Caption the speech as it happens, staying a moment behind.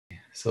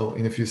So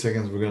in a few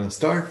seconds, we're going to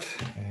start.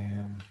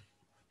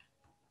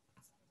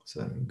 So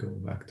let me go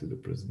back to the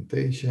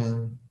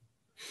presentation.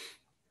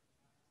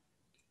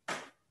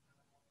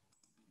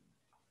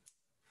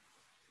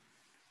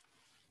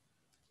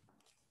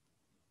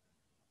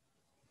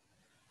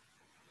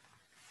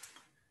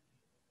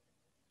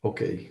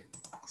 Okay,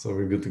 so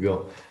we're good to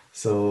go.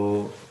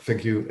 So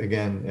thank you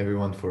again,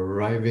 everyone, for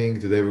arriving.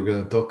 Today, we're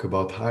going to talk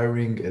about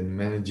hiring and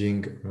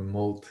managing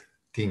remote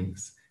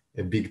teams.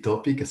 A big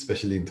topic,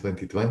 especially in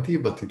 2020,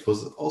 but it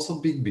was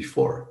also big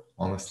before,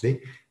 honestly,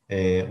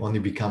 only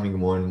becoming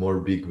more and more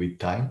big with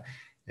time.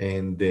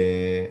 And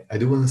I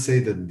do want to say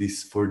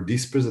that for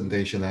this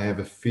presentation, I have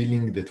a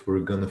feeling that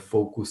we're going to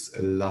focus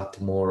a lot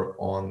more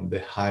on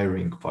the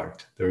hiring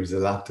part. There is a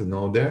lot to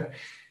know there.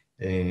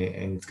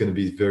 And it's going to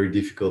be very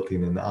difficult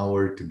in an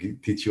hour to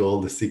teach you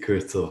all the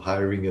secrets of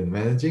hiring and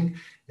managing.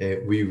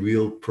 We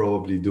will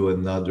probably do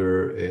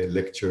another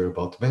lecture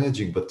about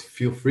managing, but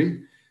feel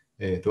free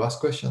to ask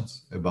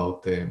questions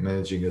about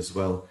managing as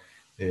well.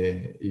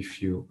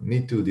 If you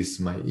need to, this is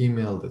my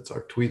email, that's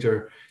our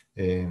Twitter.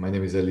 My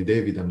name is Eli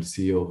David, I'm the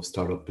CEO of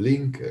Startup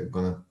Link. I'm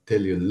going to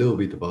tell you a little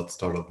bit about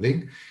Startup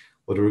Link.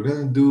 What we're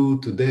going to do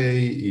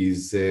today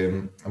is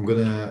I'm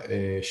going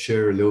to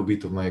share a little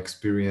bit of my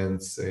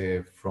experience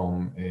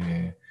from,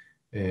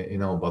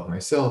 about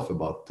myself,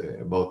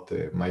 about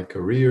my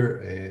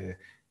career,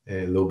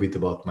 a little bit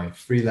about my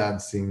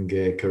freelancing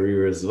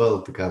career as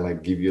well, to kind of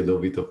like give you a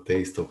little bit of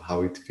taste of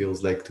how it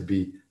feels like to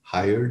be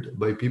hired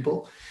by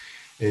people.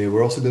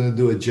 We're also going to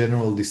do a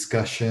general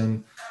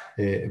discussion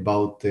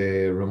about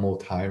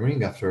remote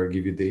hiring after I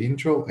give you the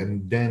intro.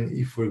 And then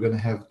if we're going to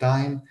have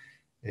time,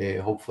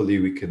 hopefully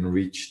we can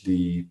reach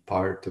the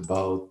part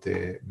about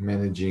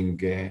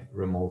managing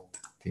remote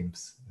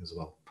teams as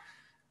well.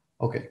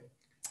 Okay,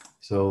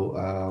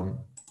 so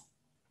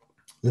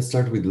let's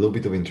start with a little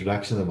bit of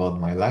introduction about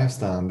my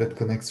lifestyle, and that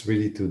connects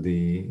really to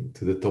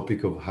the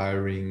topic of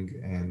hiring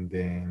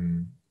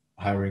and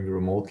hiring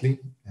remotely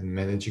and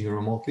managing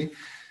remotely.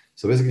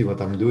 So basically what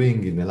I'm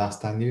doing in the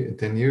last 10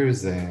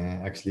 years,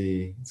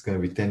 actually it's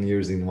going to be 10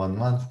 years in 1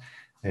 month,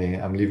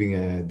 I'm living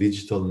a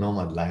digital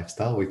nomad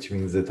lifestyle, which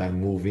means that I'm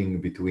moving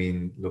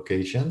between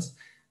locations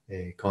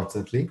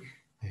constantly,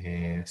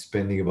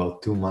 spending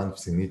about 2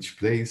 months in each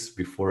place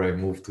before I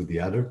move to the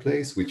other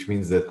place, which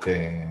means that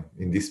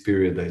in this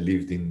period I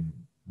lived in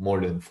more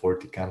than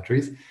 40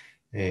 countries.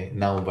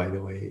 Now, by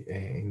the way,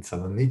 in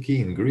Saloniki,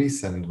 in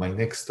Greece, and my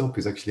next stop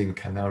is actually in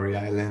Canary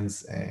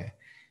Islands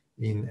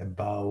in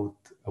about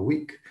a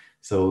week.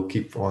 So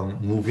keep on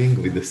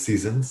moving with the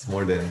seasons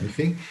more than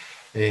anything.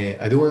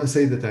 I do want to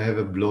say that I have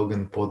a blog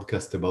and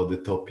podcast about the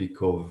topic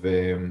of,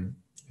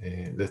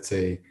 let's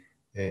say,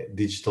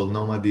 digital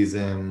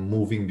nomadism,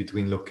 moving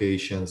between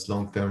locations,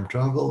 long-term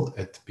travel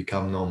at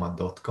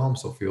becomenomad.com.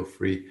 So feel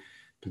free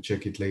to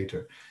check it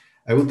later.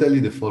 I will tell you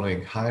the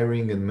following: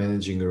 hiring and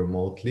managing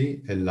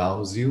remotely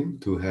allows you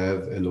to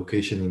have a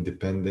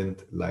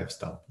location-independent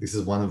lifestyle. This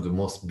is one of the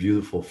most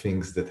beautiful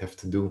things that have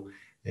to do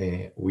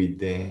with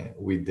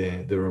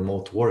the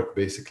remote work.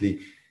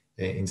 Basically,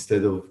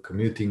 instead of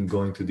commuting,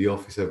 going to the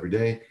office every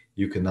day,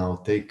 you can now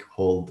take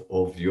hold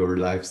of your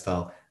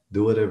lifestyle,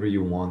 do whatever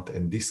you want,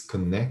 and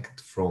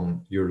disconnect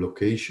from your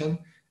location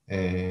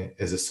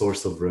as a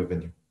source of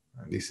revenue.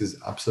 And this is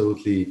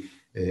absolutely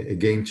a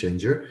game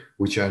changer,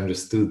 which I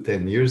understood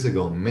 10 years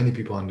ago. Many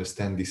people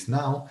understand this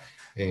now.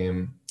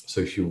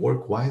 So if you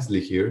work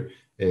wisely here,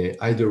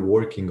 either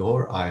working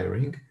or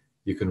hiring,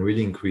 you can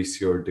really increase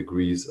your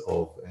degrees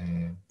of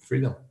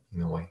freedom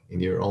in a way in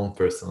your own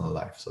personal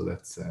life. So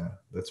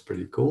that's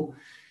pretty cool.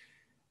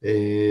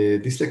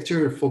 This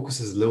lecture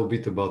focuses a little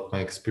bit about my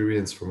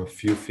experience from a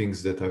few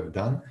things that I've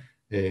done.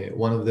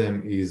 One of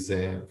them is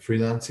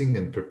freelancing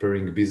and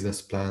preparing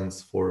business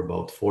plans for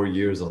about 4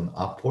 years on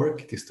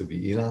Upwork. It used to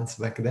be Elance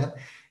back then.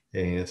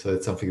 So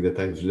it's something that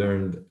I've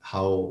learned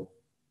how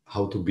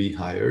to be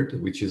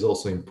hired, which is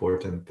also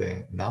important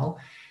now.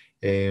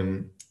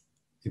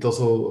 It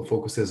also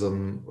focuses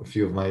on a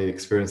few of my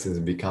experiences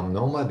in Become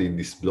Nomad in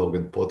this blog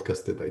and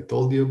podcast that I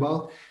told you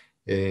about.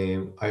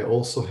 I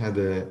also had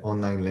an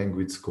online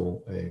language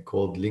school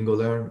called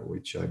LingoLearn,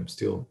 which I'm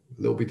still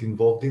a little bit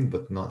involved in,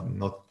 but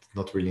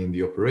not really in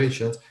the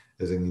operations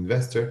as an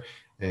investor.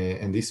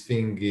 And this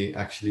thing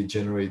actually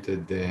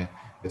generated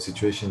a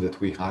situation that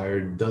we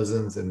hired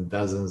dozens and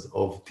dozens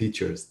of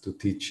teachers to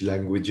teach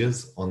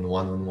languages on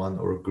one-on-one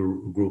or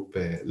group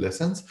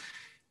lessons.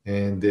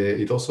 And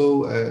it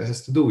also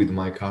has to do with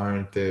my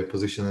current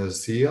position as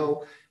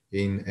CEO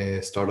in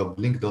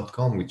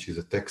startuplink.com, which is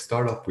a tech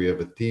startup. We have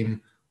a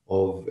team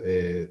of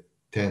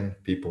 10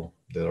 people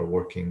that are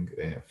working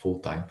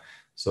full-time.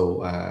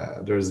 So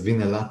there's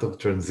been a lot of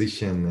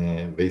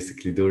transition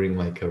basically during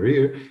my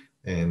career,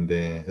 and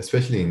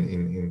especially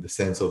in the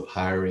sense of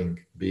hiring,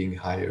 being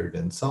hired,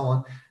 and so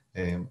on.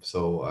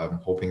 So I'm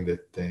hoping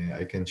that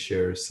I can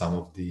share some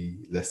of the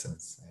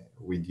lessons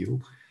with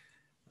you.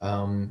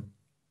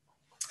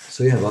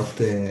 So yeah,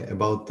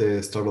 about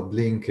Startup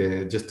Link,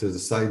 just as a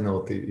side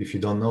note, if you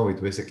don't know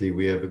it, basically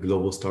we have a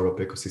global startup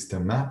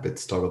ecosystem map at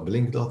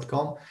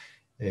startuplink.com.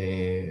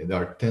 There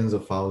are tens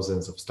of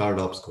thousands of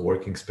startups,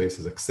 co-working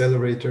spaces,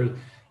 accelerators.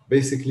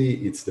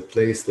 Basically, it's the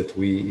place that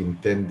we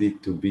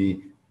intended to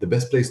be the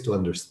best place to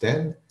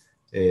understand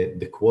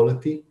the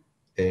quality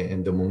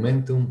and the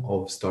momentum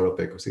of startup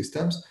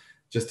ecosystems.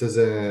 Just as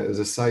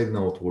a side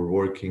note, we're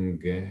working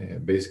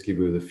basically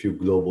with a few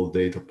global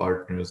data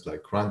partners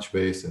like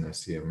Crunchbase and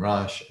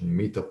SEMrush and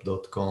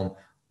Meetup.com,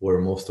 where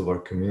most of our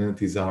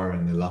communities are,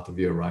 and a lot of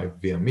you arrive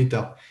via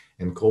Meetup,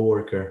 and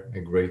Coworker,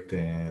 a great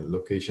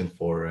location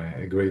for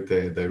a great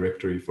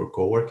directory for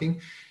co-working.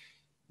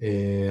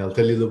 I'll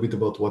tell you a little bit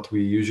about what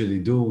we usually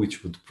do,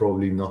 which would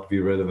probably not be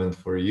relevant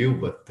for you,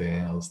 but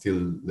I'll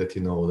still let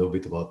you know a little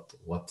bit about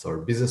what's our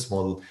business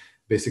model.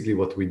 Basically,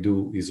 what we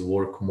do is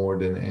work more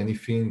than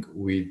anything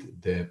with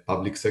the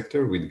public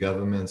sector, with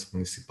governments,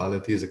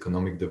 municipalities,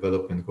 economic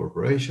development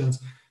corporations.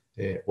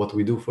 What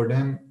we do for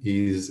them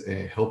is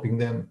helping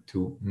them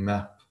to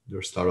map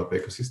their startup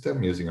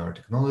ecosystem using our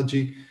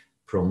technology,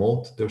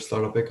 promote their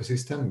startup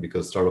ecosystem,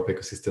 because startup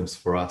ecosystems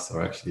for us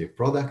are actually a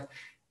product,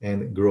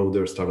 and grow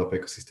their startup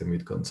ecosystem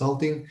with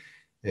consulting.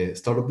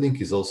 Startup Link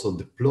is also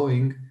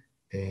deploying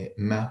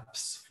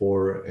maps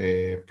for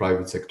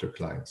private sector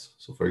clients.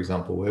 So for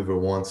example, whoever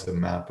wants a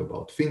map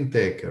about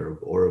fintech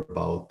or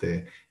about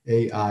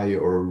AI,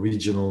 or a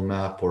regional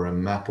map, or a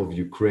map of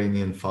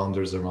Ukrainian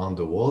founders around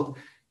the world,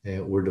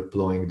 we're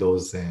deploying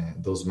those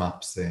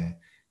maps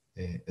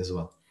as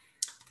well.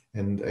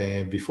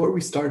 And before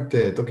we start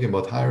talking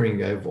about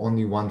hiring, I have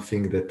only one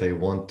thing that I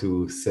want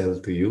to sell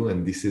to you,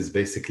 and this is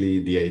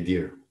basically the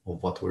idea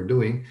of what we're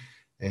doing.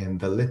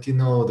 And I'll let you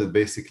know that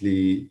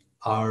basically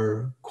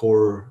our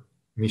core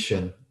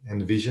mission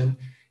and vision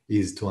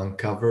is to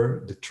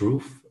uncover the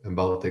truth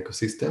about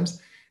ecosystems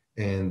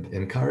and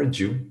encourage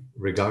you,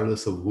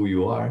 regardless of who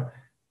you are,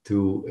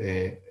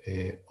 to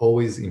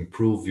always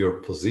improve your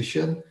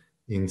position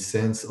in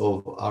sense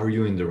of, are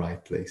you in the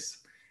right place?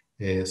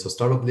 So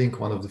Startup Link,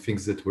 one of the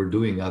things that we're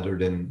doing other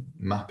than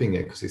mapping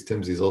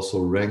ecosystems is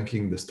also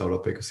ranking the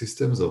startup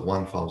ecosystems of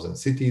 1,000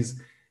 cities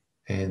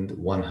and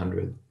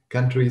 100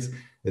 countries.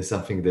 It's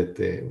something that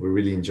we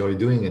really enjoy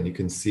doing, and you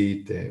can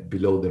see it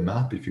below the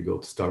map if you go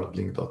to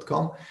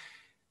startuplink.com.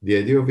 The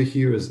idea over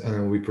here is,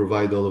 and we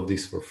provide all of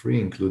this for free,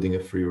 including a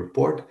free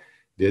report.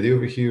 The idea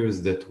over here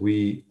is that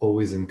we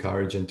always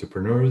encourage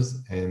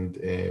entrepreneurs and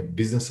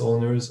business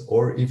owners,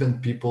 or even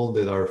people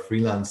that are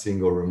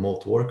freelancing or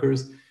remote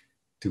workers,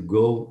 to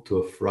go to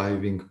a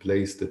thriving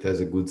place that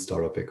has a good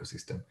startup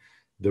ecosystem.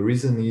 The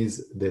reason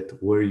is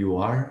that where you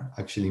are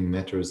actually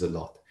matters a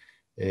lot.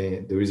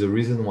 There is a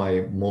reason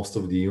why most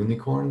of the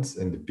unicorns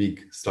and the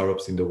big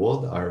startups in the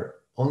world are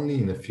only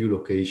in a few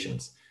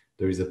locations.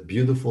 There is a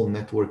beautiful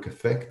network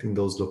effect in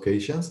those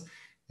locations,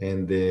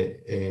 and the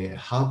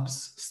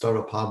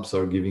startup hubs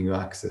are giving you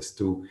access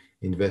to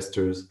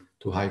investors,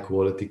 to high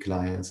quality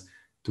clients,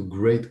 to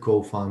great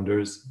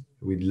co-founders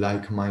with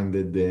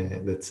like-minded,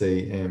 let's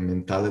say,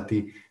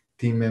 mentality,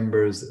 team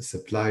members,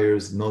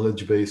 suppliers,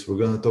 knowledge base. We're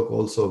going to talk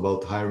also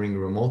about hiring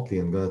remotely.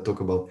 I'm going to talk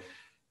about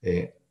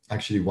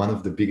actually one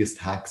of the biggest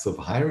hacks of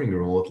hiring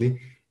remotely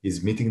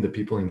is meeting the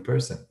people in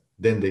person.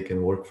 Then they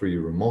can work for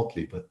you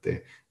remotely. But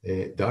there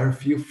are a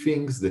few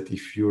things that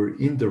if you're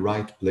in the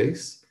right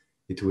place,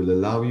 it will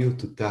allow you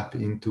to tap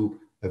into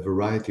a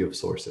variety of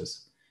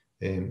sources.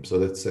 So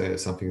that's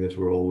something that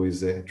we're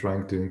always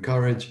trying to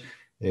encourage.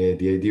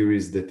 The idea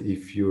is that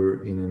if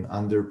you're in an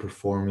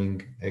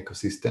underperforming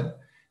ecosystem,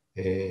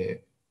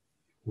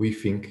 we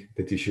think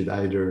that you should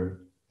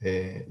either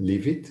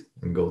leave it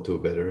and go to a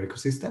better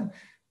ecosystem,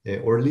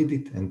 or lead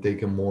it and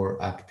take a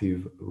more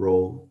active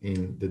role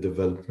in the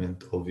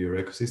development of your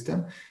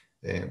ecosystem.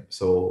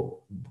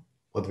 So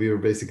what we were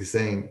basically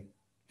saying,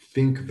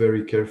 think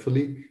very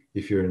carefully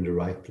if you're in the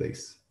right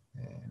place,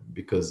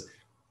 because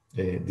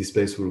this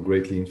place will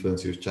greatly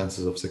influence your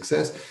chances of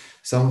success.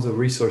 Some of the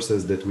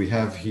resources that we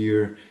have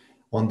here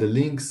on the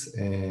links,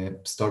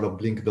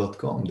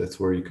 startuplink.com, that's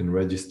where you can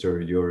register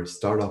your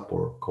startup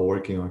or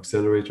co-working or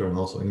accelerator, and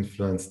also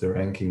influence the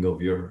ranking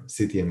of your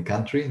city and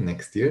country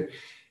next year.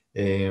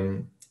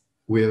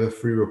 We have a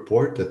free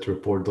report at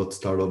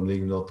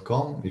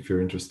report.startuplink.com if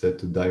you're interested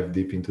to dive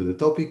deep into the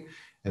topic.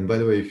 And by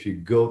the way, if you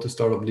go to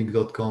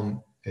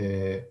startuplink.com,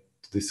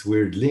 to this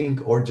weird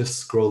link, or just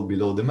scroll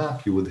below the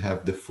map, you would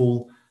have the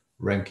full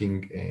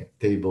ranking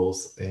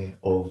tables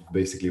of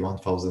basically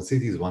 1,000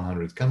 cities,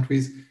 100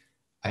 countries.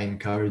 I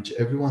encourage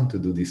everyone to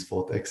do this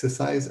thought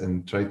exercise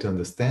and try to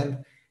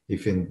understand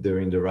if they're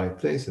in the right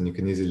place, and you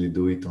can easily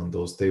do it on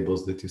those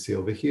tables that you see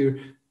over here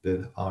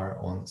that are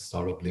on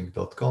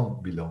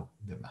startuplink.com below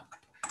the map.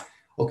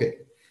 Okay,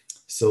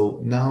 so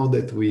now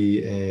that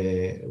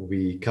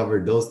we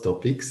covered those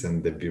topics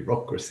and the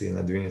bureaucracy and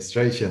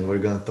administration, we're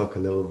going to talk a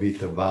little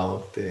bit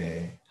about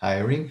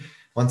hiring.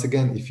 Once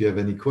again, if you have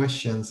any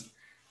questions,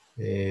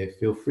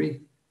 feel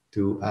free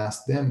to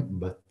ask them,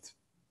 but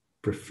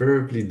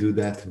preferably do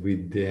that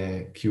with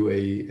the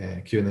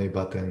Q&A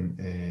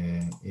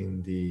button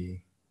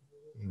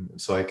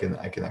so I can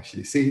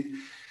actually see it.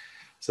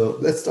 So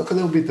let's talk a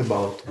little bit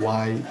about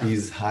why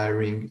is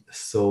hiring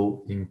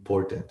so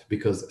important,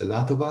 because a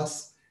lot of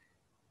us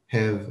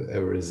have a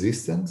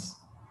resistance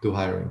to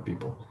hiring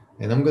people.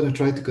 And I'm going to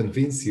try to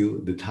convince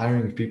you that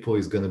hiring people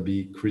is going to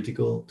be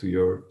critical to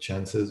your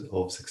chances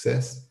of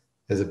success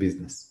as a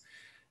business.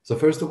 So,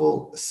 first of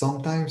all,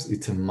 sometimes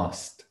it's a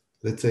must.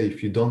 Let's say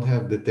if you don't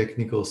have the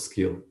technical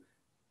skill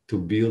to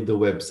build a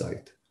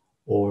website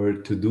or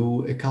to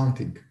do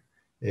accounting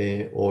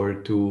or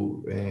to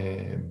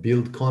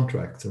build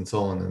contracts and so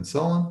on and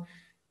so on,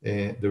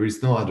 there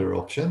is no other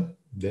option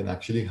than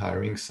actually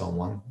hiring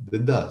someone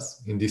that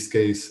does. In this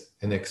case,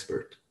 an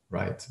expert,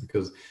 right?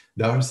 Because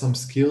there are some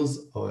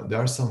skills, or there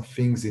are some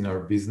things in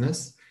our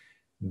business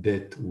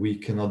that we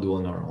cannot do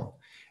on our own.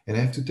 And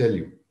I have to tell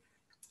you,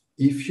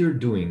 if you're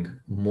doing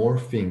more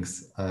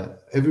things,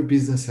 every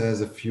business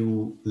has a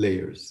few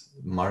layers: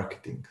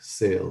 marketing,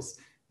 sales,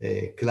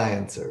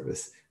 client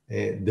service,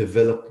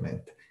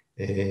 development,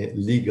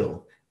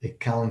 legal,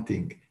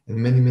 accounting, and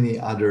many, many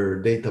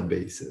other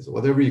databases,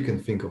 whatever you can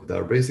think of.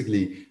 There are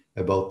basically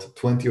about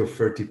 20 or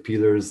 30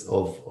 pillars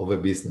of a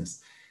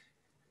business.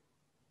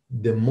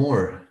 The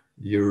more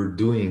you're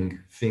doing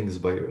things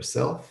by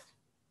yourself,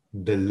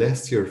 the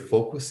less you're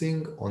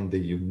focusing on the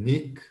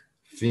unique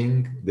thing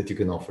that you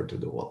can offer to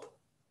the world.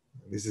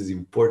 This is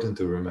important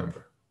to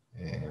remember.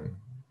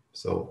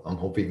 So I'm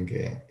hoping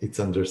it's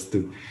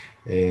understood.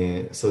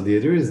 So the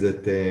idea is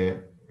that,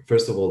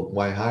 first of all,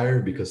 why hire?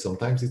 Because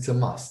sometimes it's a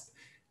must.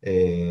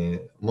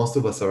 Most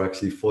of us are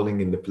actually falling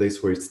in the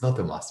place where it's not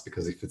a must,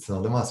 because if it's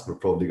not a must, we're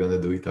probably going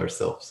to do it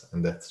ourselves.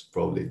 And that's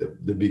probably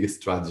the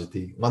biggest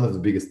tragedy, one of the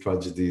biggest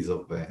tragedies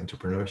of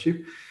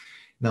entrepreneurship.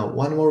 Now,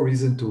 one more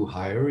reason to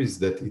hire is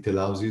that it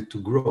allows you to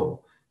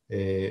grow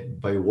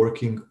by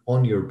working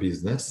on your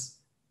business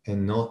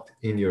and not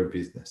in your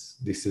business.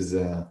 This is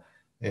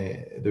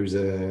there's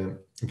a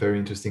very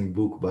interesting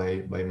book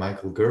by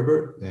Michael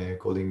Gerber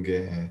calling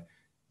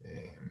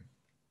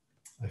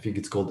I think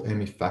it's called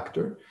Emmy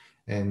Factor,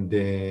 and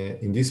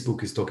in this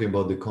book he's talking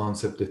about the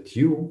concept that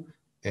you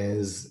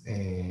as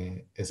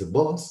a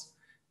boss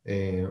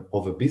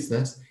of a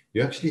business,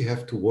 you actually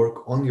have to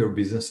work on your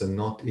business and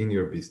not in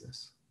your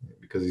business,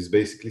 because he's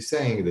basically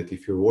saying that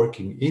if you're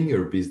working in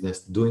your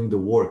business, doing the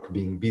work,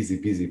 being busy,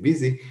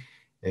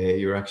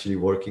 you're actually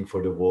working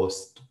for the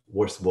worst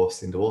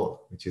boss in the world,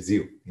 which is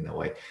you, in a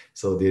way.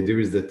 So the idea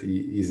is that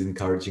he is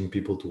encouraging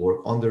people to work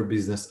on their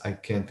business. I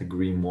can't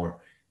agree more.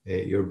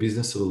 Your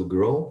business will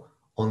grow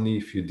only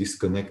if you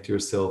disconnect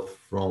yourself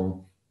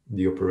from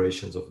the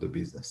operations of the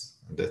business.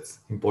 And that's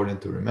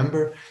important to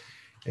remember.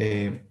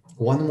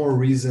 One more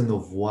reason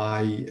of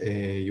why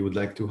you would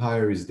like to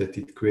hire is that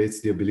it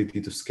creates the ability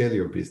to scale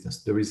your business.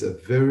 There is a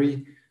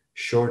very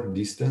short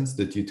distance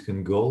that you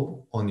can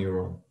go on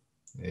your own.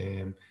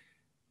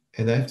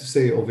 And I have to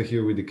say over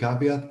here with the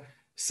caveat,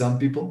 some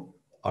people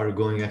are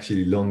going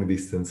actually long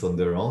distance on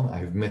their own.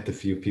 I've met a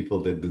few people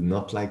that do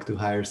not like to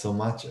hire so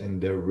much, and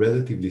they're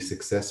relatively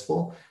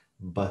successful,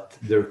 but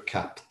they're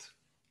capped.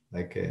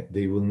 Like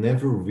they will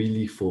never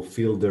really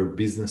fulfill their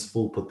business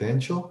full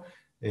potential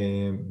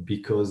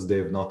because they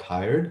have not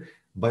hired.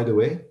 By the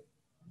way,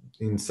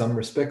 in some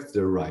respects,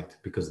 they're right,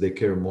 because they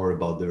care more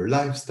about their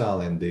lifestyle.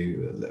 And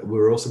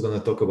we're also going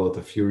to talk about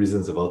a few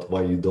reasons about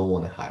why you don't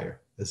want to hire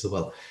as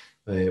well.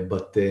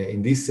 But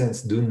in this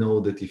sense, do know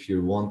that if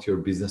you want your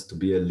business to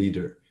be a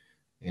leader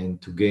and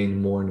to gain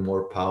more and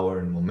more power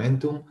and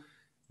momentum,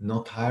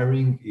 not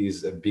hiring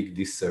is a big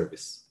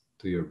disservice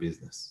to your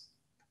business.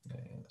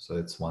 So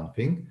that's one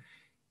thing.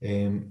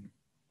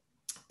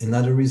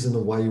 Another reason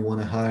why you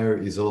want to hire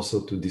is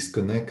also to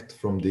disconnect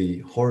from the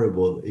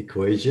horrible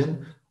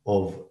equation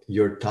of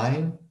your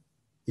time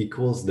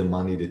equals the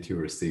money that you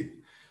receive.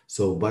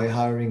 So by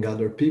hiring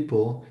other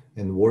people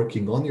and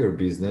working on your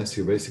business,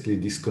 you're basically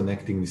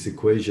disconnecting this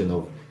equation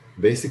of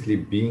basically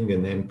being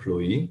an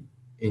employee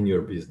in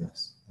your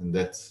business. And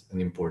that's an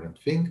important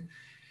thing.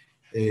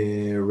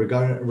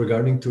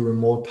 Regarding to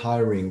remote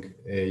hiring,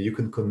 you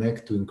can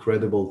connect to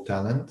incredible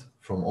talent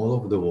from all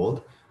over the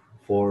world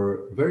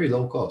for very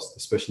low cost,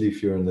 especially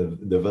if you're in a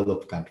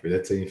developed country.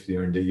 Let's say if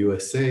you're in the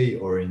USA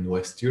or in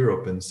West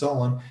Europe and so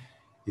on,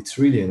 it's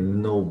really a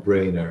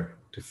no-brainer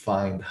to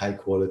find high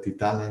quality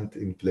talent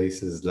in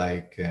places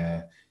like,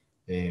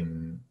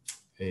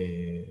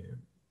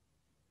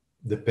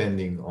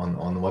 depending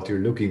on what you're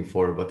looking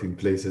for, but in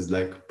places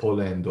like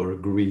Poland or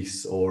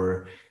Greece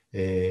or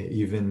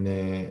even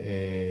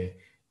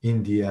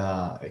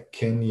India,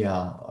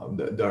 Kenya,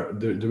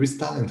 there is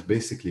talent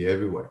basically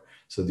everywhere.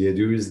 So the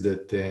idea is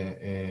that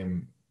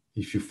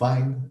if you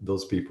find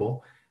those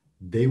people,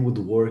 they would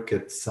work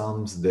at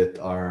sums that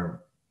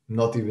are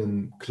not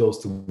even close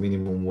to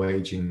minimum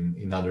wage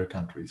in other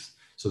countries.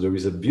 So there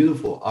is a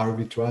beautiful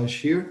arbitrage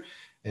here.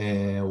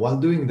 And while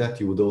doing that,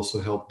 you would also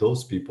help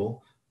those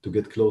people to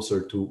get closer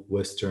to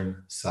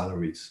Western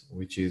salaries,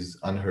 which is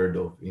unheard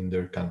of in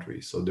their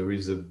country. So there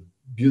is a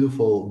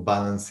beautiful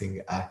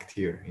balancing act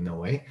here in a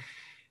way.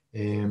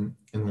 And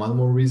one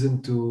more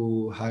reason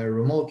to hire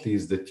remotely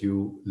is that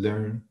you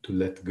learn to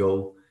let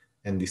go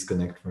and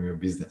disconnect from your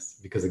business.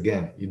 Because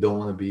again, you don't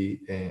want to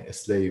be a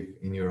slave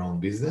in your own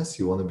business.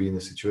 You want to be in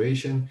a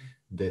situation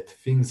that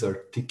things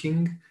are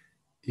ticking,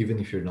 even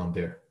if you're not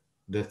there.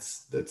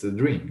 that's a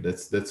dream.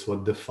 That's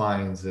what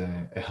defines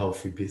a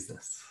healthy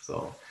business.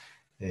 So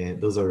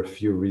those are a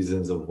few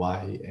reasons of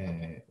why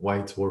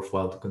it's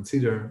worthwhile to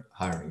consider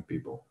hiring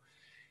people.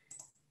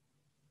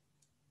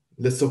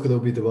 Let's talk a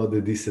little bit about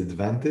the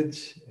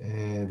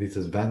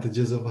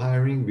disadvantages of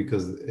hiring,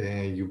 because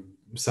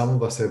some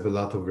of us have a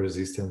lot of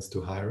resistance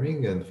to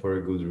hiring, and for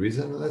a good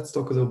reason. Let's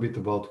talk a little bit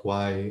about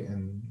why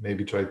and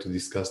maybe try to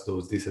discuss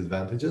those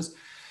disadvantages.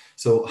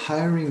 So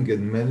hiring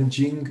and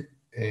managing,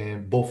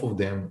 both of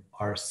them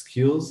are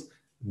skills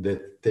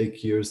that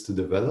take years to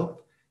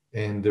develop,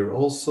 and they're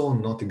also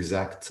not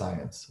exact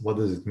science. What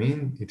does it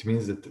mean? It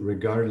means that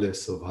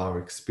regardless of how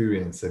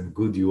experienced and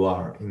good you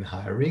are in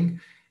hiring,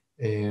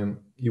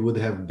 you would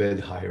have bad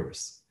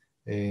hires.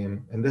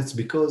 And that's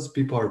because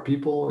people are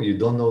people. You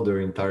don't know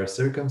their entire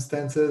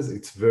circumstances.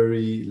 It's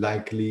very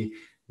likely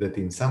that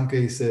in some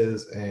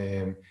cases,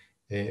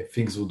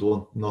 things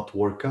would not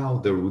work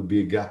out. There would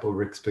be a gap of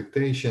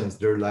expectations.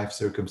 Their life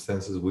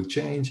circumstances would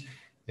change.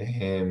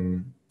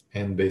 And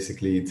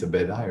basically, it's a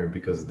bad hire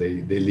because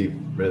they leave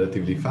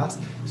relatively fast.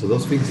 So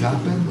those things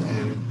happen.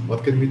 And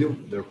what can we do?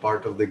 They're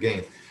part of the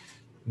game.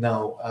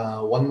 Now,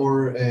 one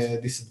more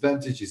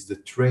disadvantage is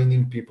that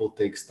training people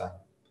takes time.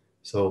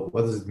 So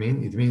what does it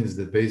mean? It means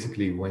that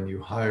basically when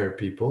you hire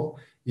people,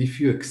 if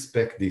you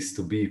expect this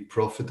to be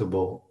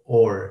profitable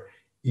or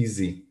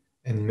easy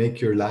and make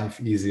your life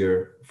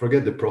easier,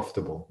 forget the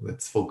profitable.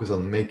 Let's focus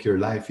on make your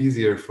life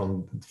easier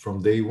from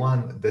day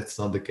one. That's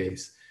not the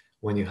case.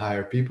 When you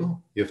hire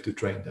people, you have to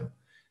train them.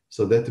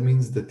 So that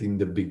means that in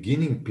the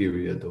beginning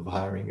period of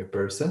hiring a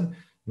person,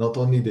 not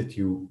only that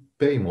you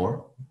pay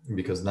more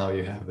because now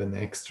you have an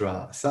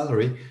extra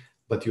salary,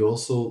 but you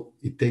also,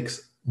 it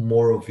takes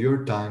more of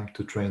your time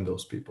to train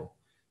those people.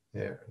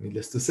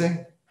 Needless to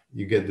say,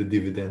 you get the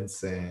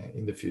dividends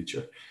in the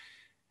future.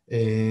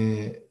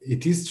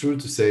 It is true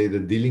to say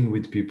that dealing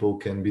with people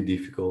can be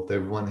difficult.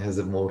 Everyone has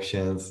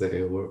emotions,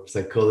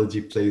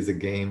 psychology plays a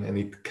game, and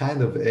it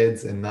kind of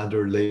adds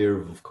another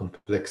layer of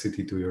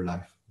complexity to your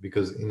life.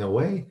 Because in a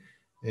way,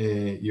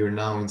 you're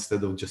now,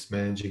 instead of just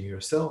managing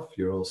yourself,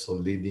 you're also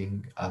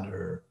leading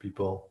other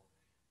people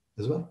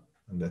as well.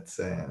 And that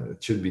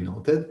should be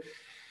noted.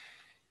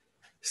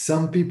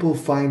 Some people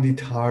find it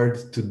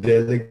hard to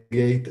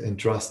delegate and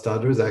trust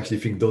others. I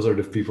actually think those are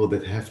the people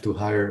that have to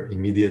hire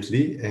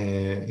immediately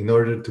in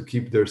order to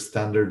keep their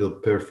standard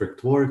of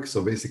perfect work.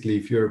 So basically,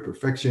 if you're a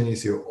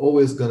perfectionist, you're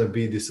always going to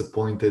be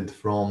disappointed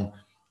from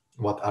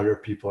what other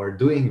people are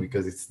doing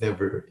because it's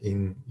never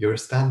in your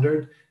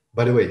standard.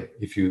 By the way,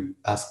 if you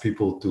ask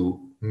people to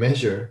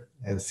measure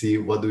and see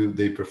what do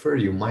they prefer,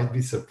 you might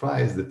be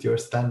surprised that your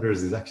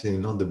standards is actually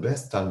not the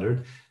best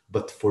standard,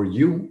 but for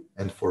you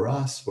and for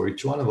us, for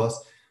each one of us,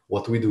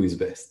 what we do is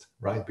best,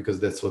 right? Because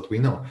that's what we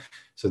know.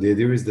 So the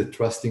idea is that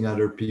trusting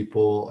other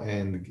people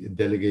and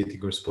delegating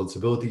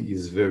responsibility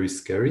is very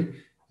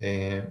scary,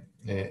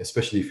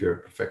 especially if you're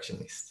a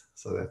perfectionist.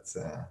 So that's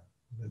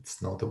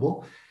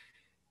notable.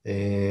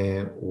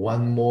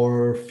 One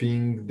more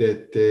thing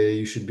that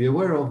you should be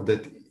aware of,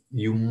 that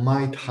you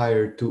might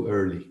hire too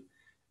early.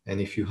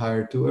 And if you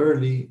hire too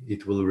early,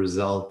 it will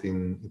result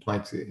in, it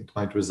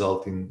might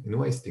result in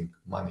wasting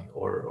money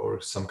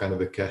or some kind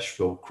of a cash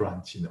flow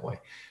crunch in a way.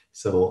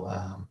 So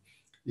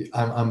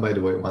I'm, by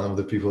the way, one of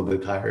the people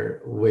that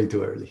hire way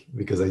too early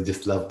because I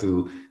just love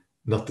to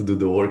not to do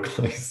the work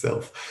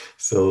myself.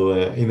 So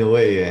in a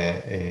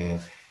way,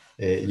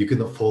 you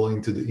cannot fall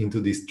into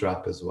this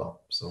trap as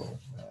well. So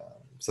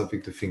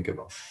something to think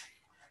about.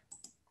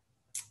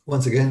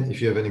 Once again,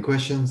 if you have any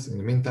questions, in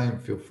the meantime,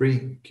 feel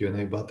free,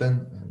 Q&A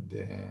button, and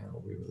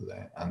we will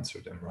answer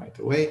them right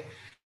away.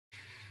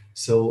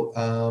 So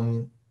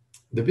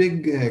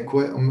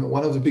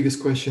one of the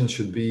biggest questions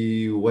should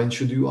be, when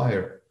should you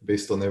hire?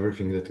 Based on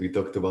everything that we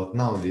talked about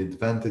now, the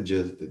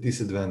advantages, the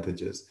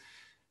disadvantages.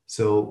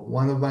 So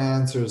one of my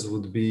answers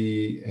would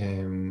be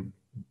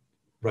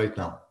right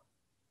now.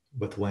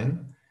 But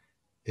when?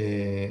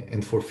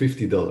 And for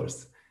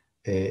 $50,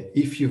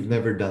 if you've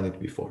never done it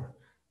before.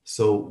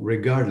 So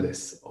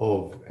regardless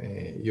of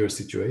your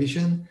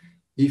situation,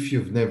 if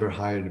you've never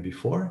hired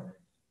before,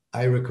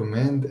 I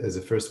recommend as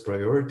a first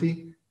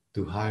priority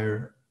to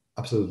hire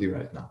absolutely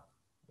right now,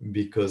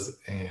 because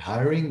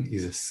hiring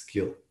is a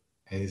skill,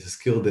 and it's a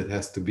skill that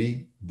has to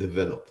be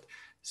developed.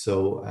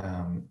 So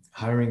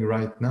hiring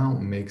right now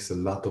makes a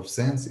lot of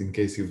sense in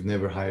case you've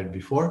never hired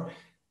before,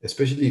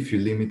 especially if you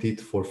limit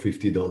it for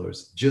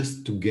 $50,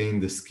 just to gain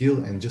the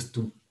skill and just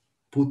to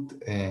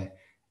put a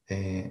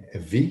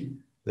V,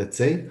 let's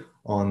say,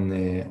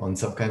 on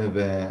some kind of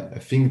a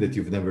thing that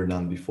you've never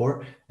done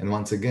before. And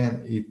once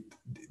again, it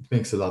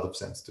makes a lot of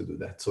sense to do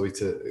that. So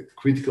it's a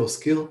critical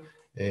skill.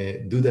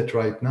 Do that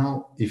right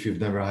now. If you've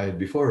never hired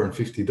before, on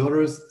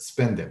 $50,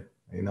 spend them,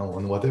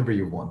 on whatever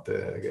you want,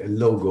 a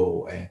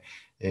logo, a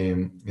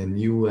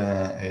new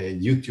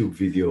YouTube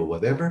video,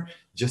 whatever,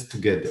 just to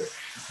get there.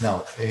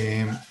 Now,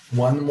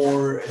 one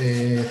more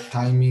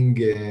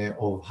timing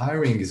of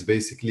hiring is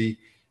basically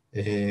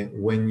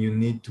when you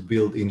need to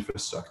build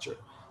infrastructure.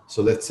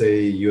 So let's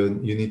say you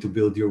need to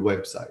build your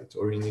website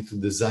or you need to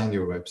design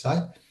your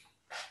website.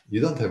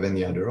 You don't have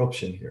any other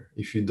option here.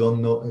 If you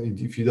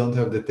don't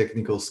have the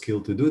technical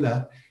skill to do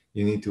that,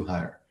 you need to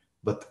hire.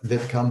 But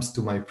that comes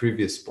to my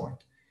previous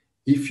point.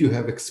 If you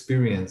have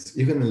experience,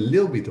 even a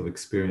little bit of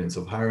experience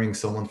of hiring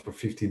someone for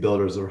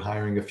 $50 or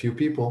hiring a few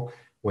people,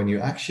 when you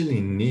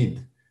actually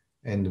need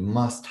and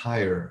must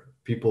hire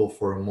people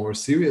for a more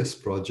serious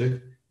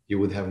project, you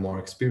would have more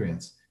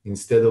experience.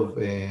 Instead of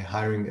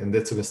hiring, and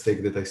that's a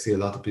mistake that I see a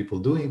lot of people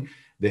doing,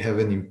 they have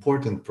an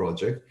important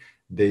project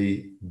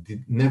they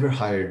never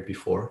hired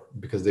before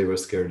because they were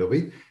scared of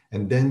it.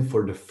 And then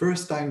for the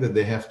first time that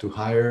they have to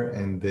hire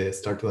and they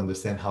start to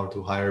understand how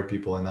to hire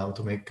people and how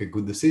to make a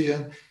good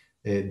decision,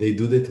 they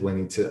do that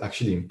when it's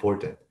actually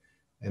important.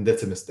 And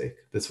that's a mistake.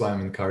 That's why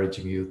I'm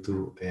encouraging you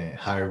to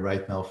hire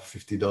right now for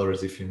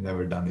 $50 if you've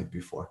never done it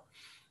before.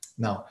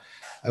 Now,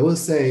 I will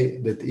say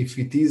that if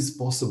it is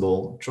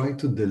possible, try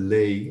to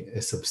delay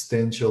a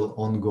substantial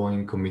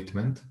ongoing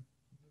commitment.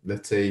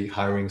 Let's say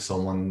hiring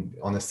someone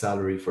on a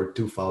salary for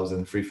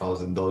 $2,000,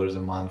 $3,000 a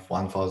month,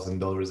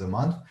 $1,000 a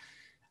month,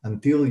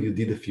 until you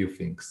did a few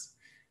things.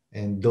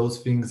 And those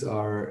things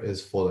are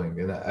as following.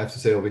 And I have to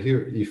say over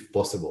here, if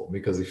possible,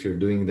 because if you're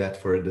doing that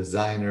for a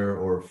designer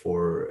or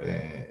for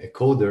a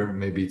coder,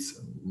 maybe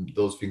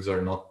those things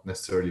are not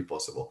necessarily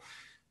possible.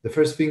 The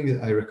first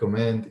thing I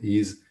recommend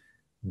is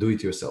do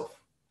it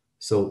yourself.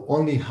 So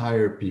only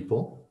hire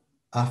people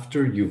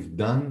after you've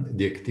done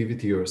the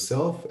activity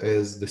yourself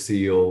as the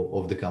CEO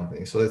of the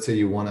company. So let's say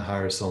you want to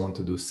hire someone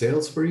to do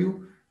sales for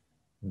you.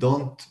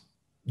 Don't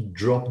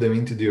drop them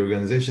into the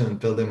organization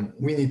and tell them,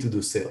 we need to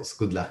do sales.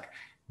 Good luck.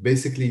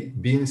 Basically,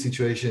 be in a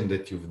situation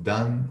that you've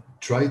done,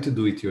 try to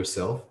do it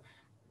yourself,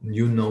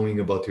 you knowing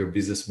about your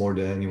business more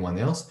than anyone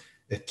else,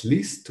 at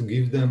least to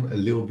give them a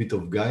little bit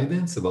of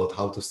guidance about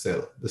how to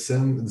sell. The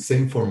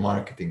same for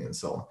marketing and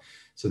so on.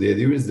 So the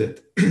idea is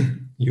that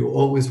you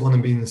always want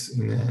to be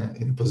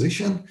in a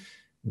position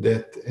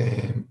that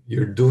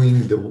you're doing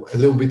a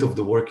little bit of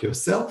the work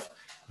yourself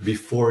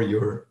before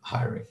you're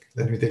hiring.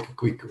 Let me take a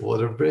quick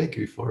water break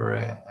before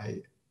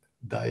I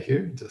die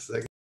here. Just a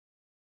second.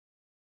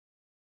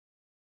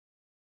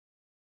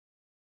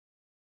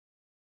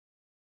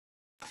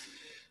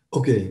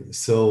 Okay,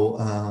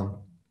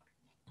 so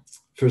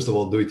first of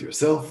all, do it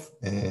yourself,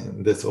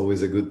 and that's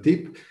always a good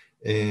tip.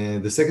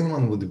 And the second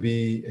one would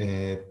be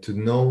to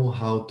know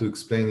how to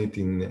explain it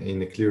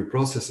in a clear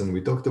process. And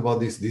we talked about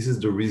this. This is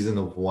the reason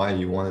of why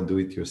you want to do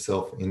it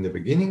yourself in the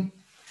beginning.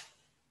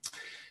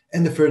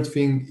 And the third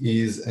thing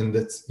is, and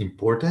that's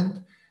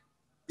important,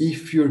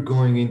 if you're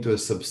going into a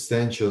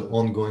substantial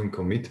ongoing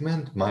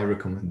commitment, my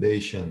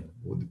recommendation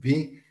would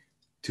be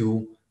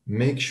to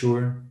make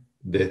sure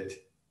that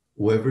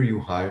whoever you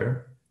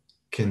hire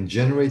can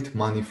generate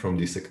money from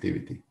this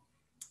activity.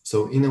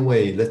 So in a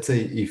way, let's say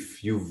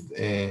if you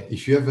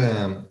have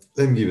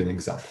let me give you an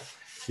example.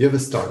 You have a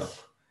startup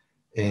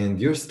and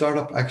your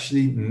startup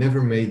actually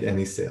never made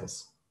any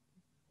sales,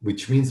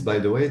 which means, by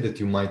the way, that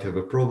you might have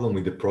a problem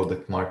with the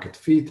product market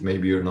fit.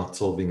 Maybe you're not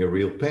solving a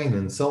real pain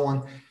and so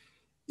on.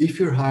 If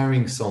you're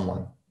hiring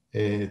someone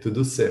to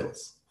do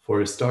sales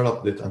for a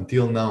startup that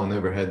until now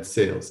never had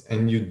sales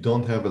and you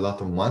don't have a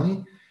lot of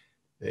money,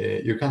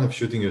 you're kind of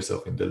shooting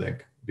yourself in the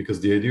leg,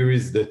 because the idea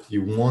is that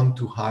you want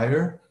to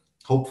hire,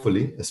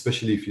 hopefully,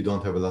 especially if you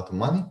don't have a lot of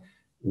money,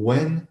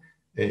 when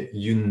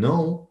you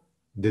know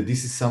that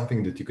this is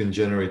something that you can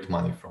generate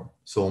money from.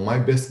 So my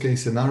best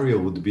case scenario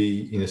would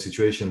be in a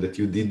situation that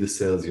you did the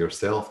sales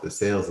yourself, the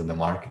sales and the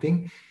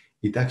marketing.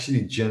 It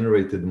actually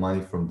generated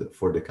money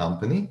for the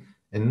company.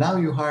 And now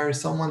you hire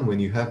someone when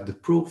you have the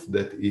proof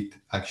that it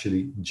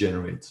actually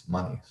generates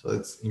money. So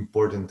it's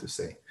important to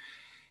say.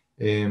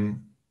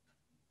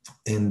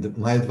 And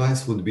my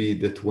advice would be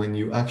that when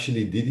you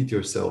actually did it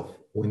yourself,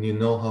 when you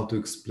know how to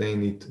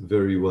explain it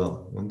very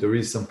well, when there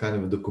is some kind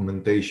of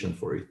documentation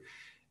for it,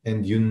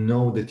 and you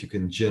know that you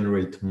can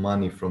generate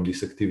money from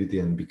this activity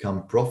and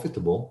become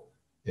profitable,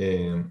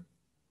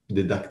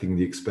 deducting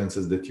the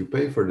expenses that you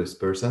pay for this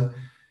person,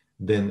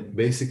 then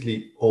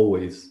basically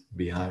always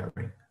be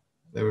hiring.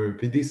 Let me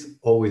repeat this,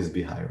 always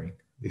be hiring.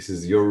 This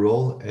is your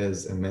role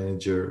as a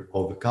manager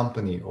of a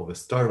company, of a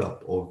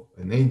startup, of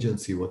an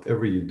agency,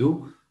 whatever you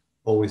do,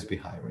 always be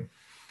hiring.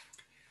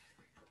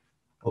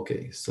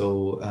 Okay,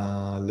 so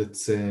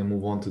let's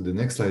move on to the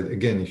next slide.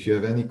 Again, if you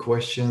have any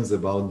questions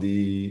about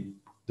the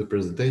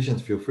presentation,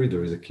 feel free.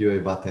 There is a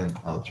QA button.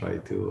 I'll try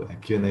to, a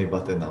Q&A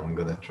button. I'm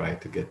gonna try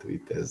to get to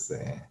it as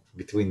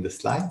between the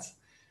slides.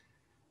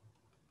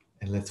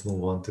 And let's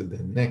move on to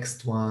the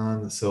next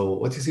one. So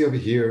what you see over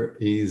here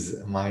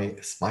is my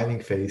smiling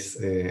face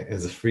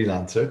as a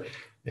freelancer.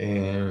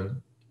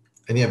 And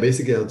yeah,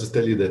 basically, I'll just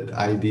tell you that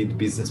I did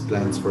business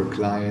plans for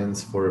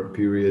clients for a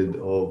period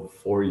of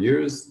 4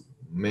 years,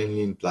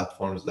 mainly in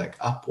platforms like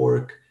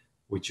Upwork,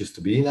 which used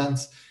to be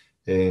Elance.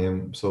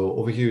 So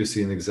over here, you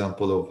see an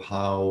example of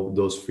how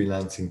those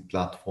freelancing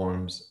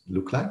platforms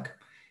look like.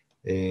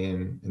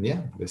 And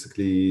yeah,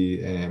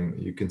 basically,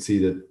 you can see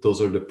that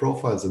those are the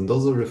profiles and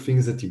those are the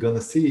things that you're going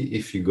to see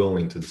if you go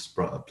into this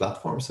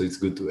platform. So it's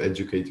good to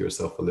educate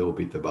yourself a little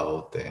bit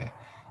about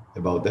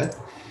that.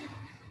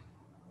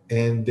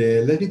 And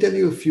let me tell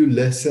you a few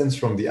lessons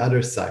from the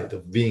other side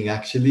of being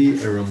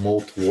actually a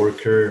remote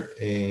worker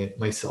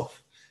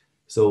myself.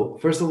 So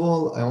first of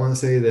all, I want to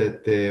say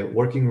that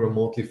working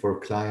remotely for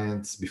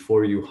clients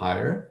before you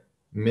hire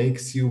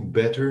makes you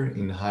better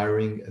in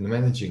hiring and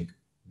managing.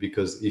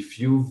 Because if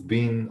you've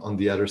been on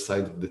the other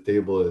side of the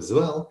table as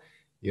well,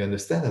 you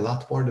understand a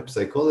lot more the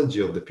psychology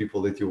of the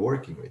people that you're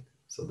working with.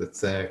 So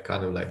that's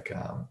kind of like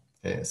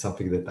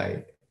something that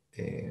I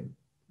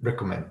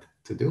recommend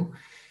to do.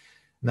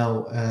 Now,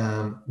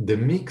 the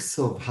mix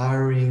of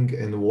hiring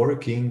and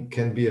working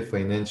can be a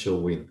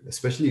financial win,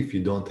 especially if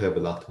you don't have a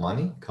lot of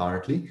money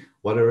currently.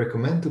 What I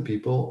recommend to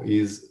people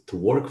is to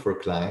work for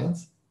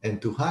clients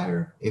and to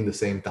hire in the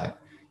same time.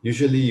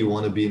 Usually, you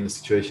want to be in a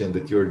situation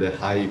that you're the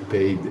high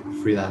paid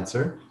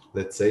freelancer,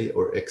 let's say,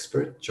 or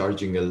expert,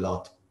 charging a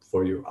lot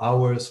for your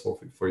hours,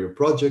 for your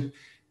project,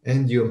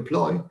 and you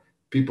employ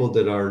people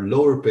that are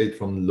lower paid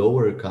from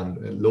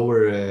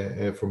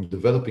from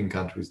developing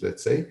countries,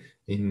 let's say,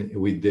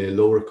 with the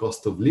lower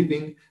cost of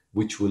living,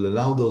 which will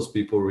allow those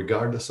people,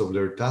 regardless of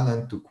their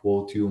talent, to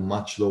quote you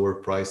much lower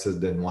prices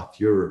than what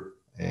you're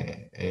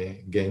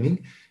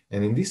gaining.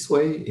 And in this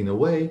way, in a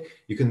way,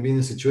 you can be in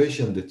a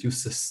situation that you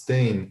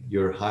sustain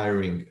your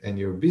hiring and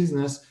your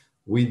business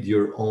with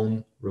your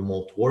own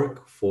remote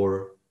work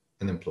for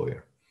an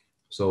employer.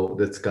 So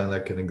that's kind of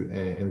like an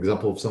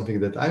example of something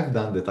that I've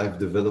done, that I've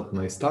developed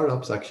my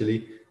startups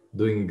actually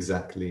doing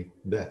exactly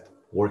that,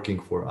 working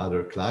for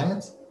other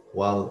clients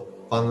while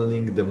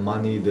funneling the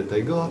money that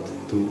I got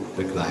to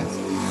the clients.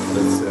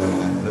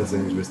 That's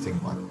an interesting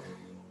one.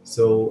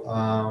 So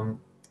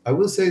I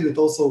will say that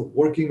also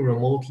working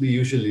remotely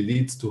usually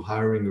leads to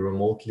hiring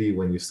remotely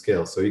when you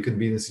scale. So you could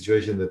be in a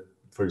situation that,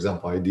 for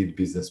example, I did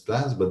business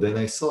plans, but then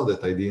I saw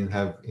that I didn't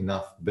have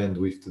enough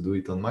bandwidth to do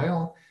it on my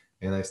own,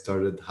 and I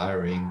started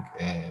hiring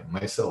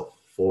myself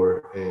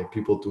for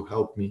people to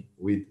help me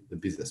with the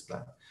business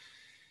plan.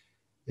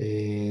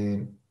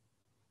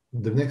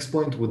 The next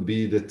point would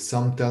be that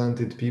some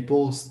talented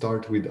people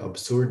start with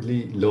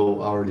absurdly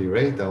low hourly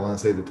rate. I want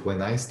to say that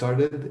when I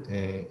started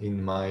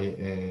in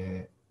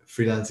my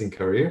freelancing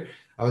career,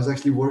 I was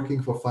actually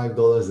working for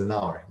 $5 an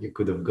hour. You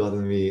could have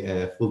gotten me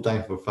full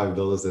time for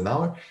 $5 an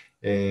hour.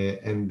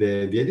 And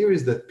the idea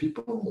is that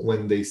people,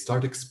 when they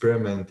start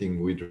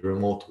experimenting with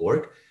remote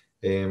work,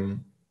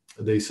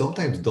 they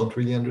sometimes don't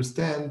really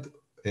understand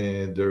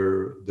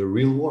their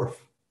real worth.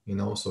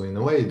 So in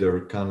a way,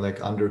 they're kind of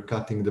like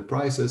undercutting the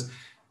prices.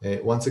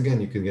 Once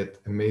again, you can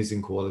get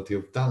amazing quality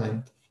of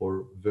talent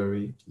for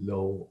very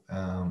low,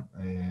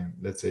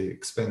 let's say,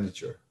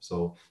 expenditure.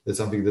 So that's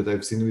something that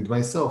I've seen with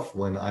myself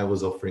when I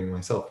was offering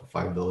myself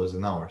 $5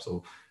 an hour.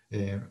 So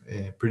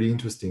pretty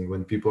interesting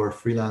when people are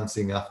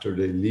freelancing after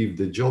they leave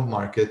the job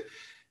market,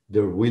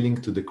 they're willing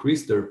to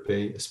decrease their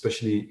pay,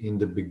 especially in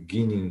the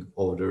beginning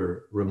of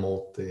their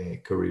remote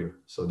career.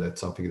 So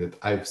that's something that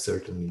I've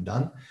certainly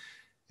done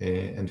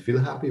and feel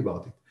happy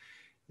about it.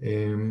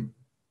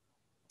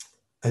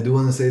 I do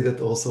want to say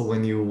that also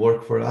when you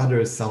work for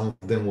others, some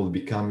of them will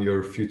become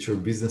your future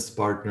business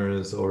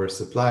partners or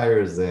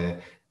suppliers.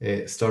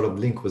 Startup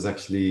Link was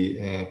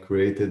actually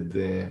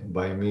created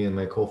by me and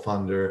my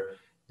co-founder,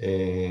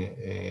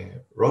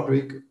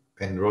 Roderick,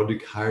 and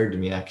Roderick hired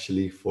me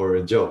actually for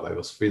a job. I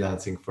was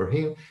freelancing for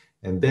him.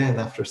 And then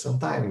after some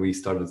time, we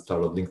started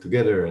Startup Link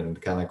together.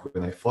 And kind of like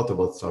when I thought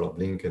about Startup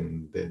Link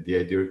and the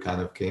idea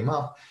kind of came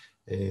up,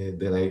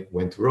 then I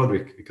went to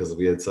Roderick because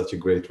we had such a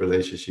great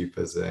relationship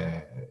as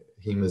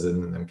him as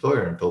an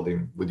employer, and told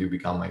him, would you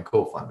become my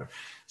co-founder?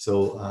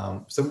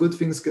 So some good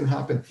things can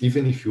happen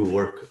even if you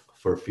work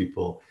for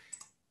people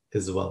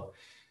as well.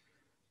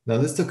 Now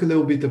let's talk a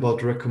little bit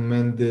about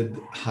recommended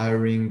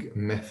hiring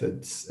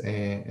methods.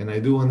 And I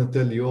do want to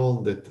tell you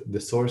all that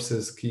the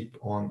sources keep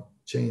on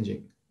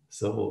changing.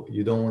 So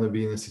you don't want to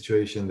be in a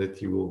situation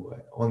that you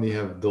only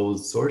have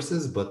those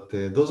sources, but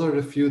those are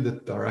the few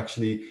that are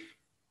actually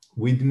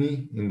with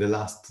me in the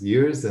last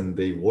years, and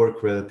they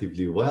work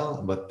relatively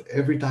well. But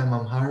every time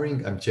I'm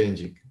hiring, I'm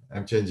changing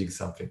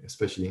something,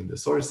 especially in the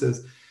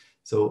sources.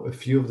 So a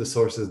few of the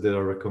sources that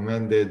are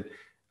recommended: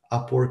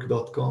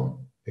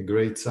 Upwork.com, a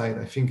great site.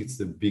 I think it's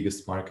the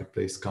biggest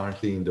marketplace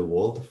currently in the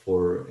world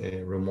for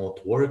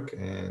remote work,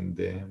 and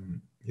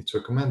it's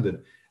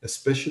recommended,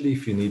 especially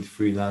if you need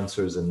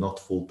freelancers and not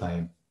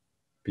full-time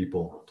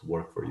people to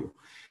work for you.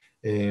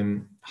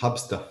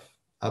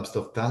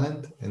 Hubstaff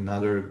Talent,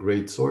 another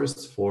great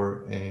source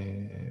for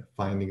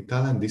finding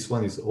talent. This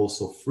one is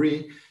also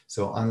free.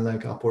 So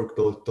unlike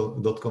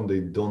Upwork.com,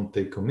 they don't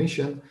take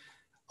commission.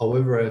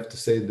 However, I have to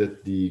say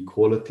that the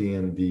quality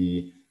and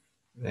the,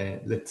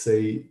 let's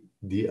say,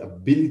 the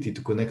ability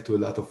to connect to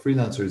a lot of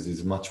freelancers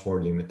is much more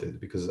limited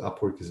because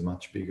Upwork is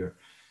much bigger.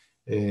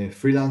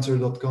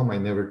 Freelancer.com, I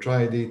never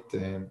tried it,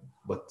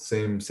 but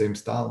same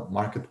style.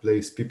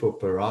 Marketplace, people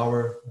per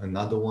hour,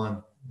 another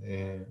one,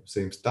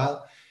 same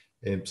style.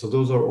 So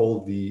those are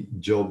all the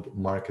job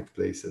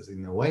marketplaces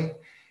in a way.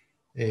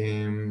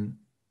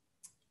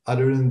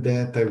 Other than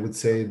that, I would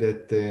say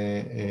that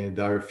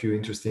there are a few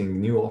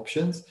interesting new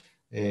options.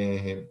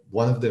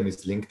 One of them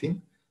is LinkedIn.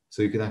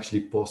 So you can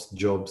actually post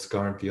jobs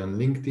currently on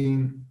LinkedIn.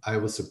 I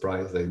was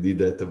surprised. I did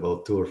that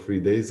about 2 or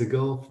 3 days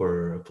ago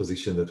for a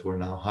position that we're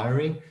now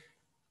hiring.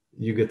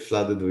 You get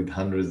flooded with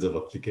hundreds of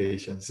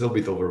applications. It's a little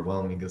bit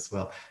overwhelming as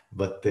well.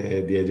 But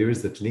the idea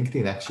is that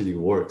LinkedIn actually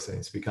works, and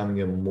it's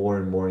becoming a more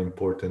and more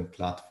important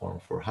platform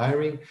for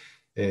hiring.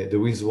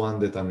 There is one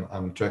that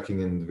I'm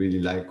tracking and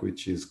really like,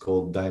 which is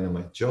called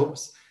Dynamite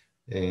Jobs.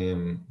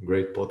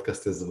 Great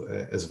podcast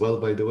as well,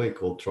 by the way,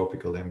 called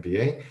Tropical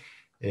MBA.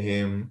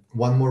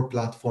 One more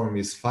platform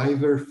is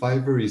Fiverr.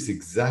 Fiverr is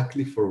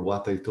exactly for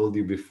what I told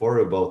you before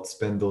about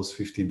spend those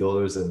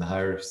 $50 and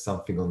hire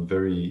something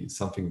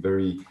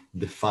very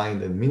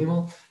defined and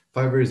minimal.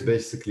 Fiverr is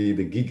basically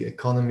the gig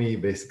economy.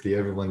 Basically,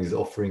 everyone is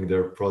offering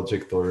their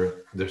project or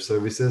their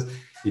services.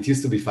 It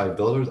used to be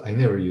 $5. I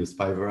never used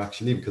Fiverr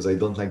actually because I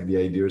don't like the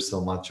idea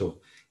so much of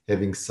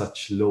having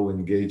such low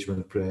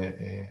engagement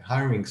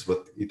hirings,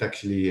 but it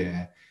actually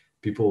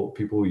people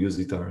who use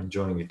it are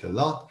enjoying it a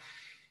lot.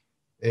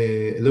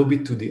 A little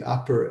bit to the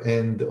upper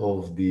end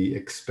of the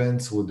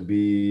expense would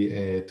be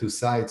two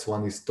sites.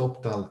 One is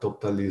TopTal.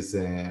 TopTal is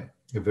a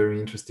very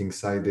interesting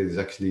site that is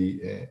actually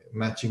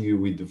matching you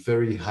with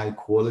very high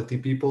quality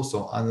people.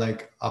 So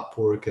unlike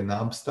Upwork and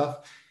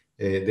Upstuff,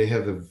 they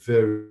have a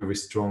very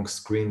strong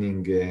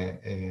screening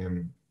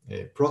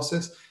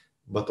process.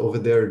 But over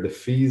there, the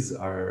fees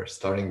are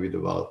starting with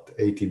about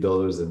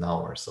 $80 an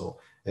hour. So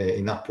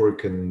in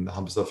Upwork and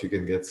Hubstuff, you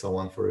can get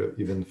someone for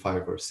even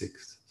 5 or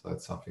 6. So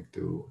that's something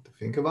to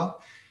think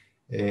about.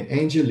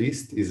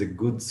 AngelList is a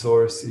good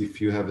source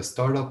if you have a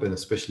startup, and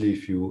especially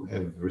if you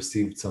have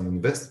received some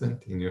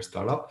investment in your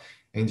startup.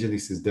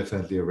 AngelList is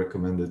definitely a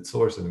recommended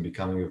source and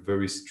becoming a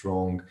very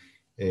strong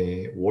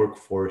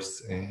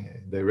workforce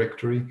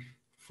directory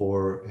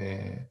for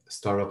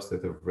startups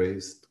that have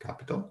raised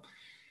capital.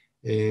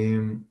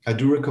 I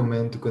do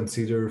recommend to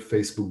consider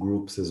Facebook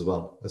groups as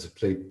well as a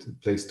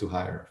place to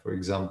hire. For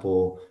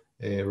example,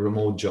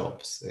 remote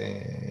jobs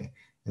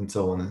and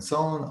so on and so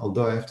on.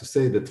 Although I have to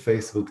say that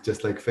Facebook,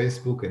 just like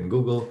Facebook and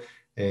Google,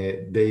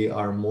 they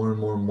are more and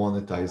more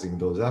monetizing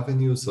those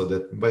avenues. So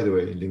that, by the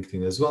way,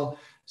 LinkedIn as well.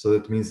 So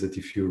that means that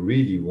if you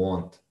really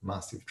want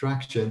massive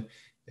traction,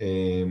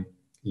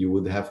 you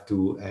would have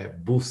to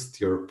boost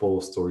your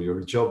post or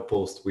your job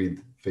post with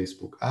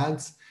Facebook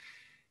ads.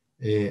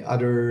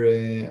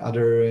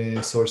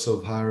 Other source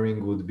of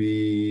hiring would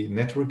be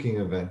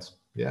networking events.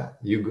 Yeah,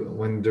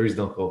 when there is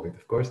no COVID,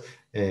 of course,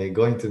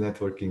 going to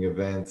networking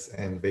events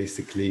and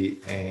basically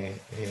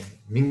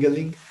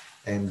mingling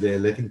and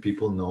letting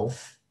people know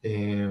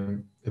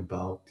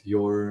about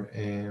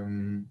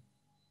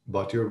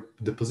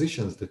the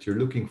positions that you're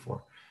looking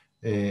for.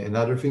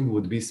 Another thing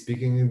would be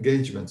speaking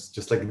engagements,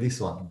 just like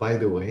this one. By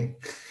the way,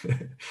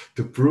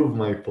 to prove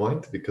my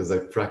point, because I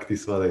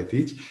practice what I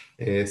teach,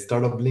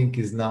 Startup Link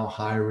is now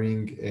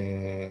hiring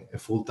a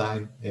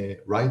full-time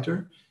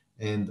writer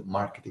and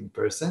marketing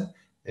person.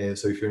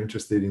 So if you're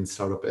interested in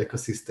startup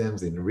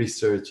ecosystems, in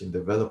research, in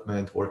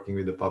development, working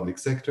with the public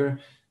sector,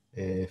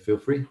 feel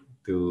free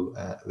to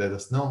let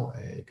us know.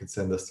 You can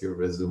send us your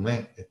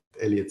resume at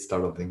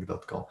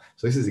elliot@startuplink.com.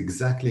 So this is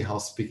exactly how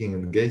speaking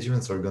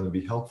engagements are going to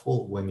be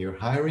helpful when you're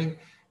hiring.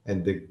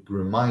 And the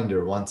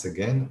reminder, once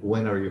again,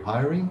 when are you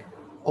hiring?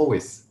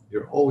 Always.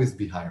 You'll always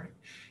be hiring.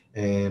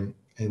 And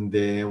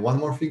one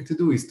more thing to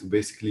do is to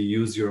basically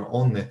use your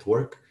own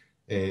network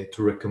to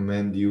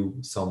recommend you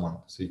someone.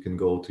 So you can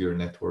go to your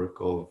network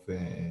of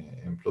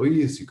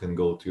employees, you can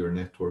go to your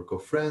network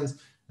of friends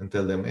and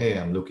tell them, hey,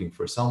 I'm looking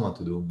for someone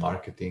to do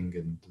marketing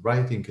and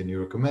writing. Can you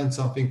recommend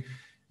something?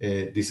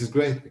 This is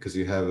great because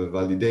you have a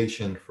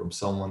validation from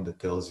someone that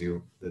tells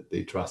you that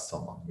they trust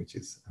someone, which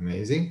is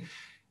amazing.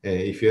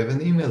 If you have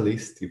an email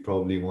list, you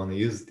probably want to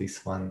use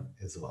this one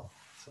as well.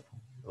 So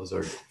those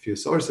are a few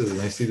sources,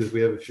 and I see that we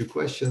have a few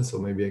questions, so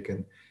maybe I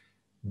can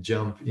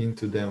jump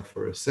into them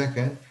for a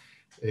second.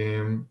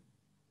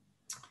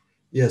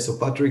 Yeah, so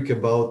Patrick,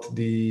 about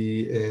the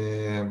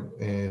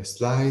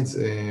slides,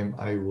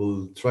 I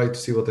will try to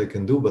see what I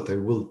can do, but I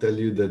will tell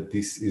you that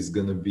this is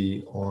going to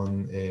be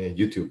on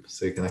YouTube,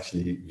 so you can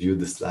actually view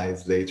the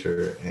slides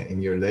later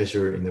in your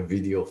leisure in a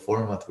video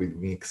format with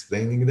me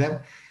explaining them.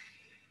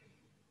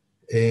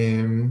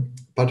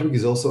 Patrick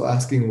is also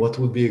asking what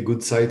would be a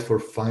good site for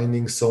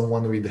finding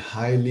someone with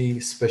highly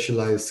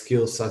specialized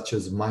skills such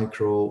as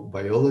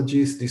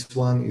microbiologists. This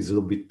one is a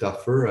little bit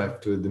tougher, I have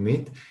to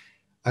admit.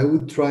 I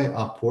would try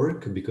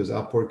Upwork because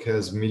Upwork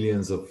has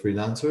millions of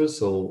freelancers.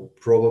 So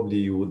probably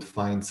you would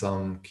find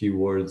some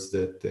keywords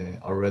that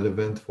are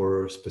relevant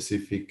for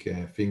specific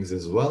things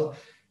as well.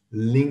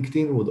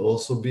 LinkedIn would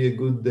also be a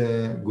good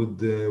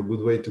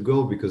way to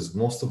go because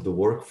most of the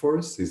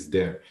workforce is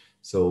there.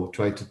 So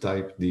try to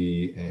type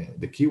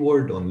the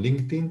keyword on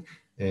LinkedIn,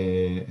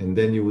 and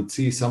then you would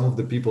see some of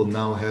the people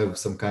now have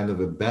some kind of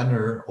a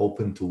banner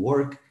open to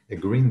work, a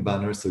green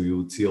banner, so you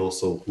would see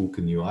also who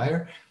can you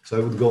hire. So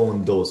I would go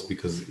on those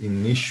because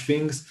in niche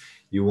things,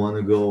 you want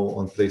to go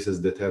on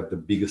places that have the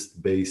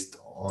biggest base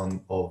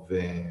of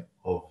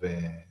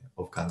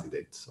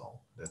candidates. So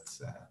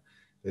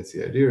that's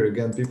the idea.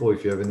 Again, people,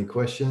 if you have any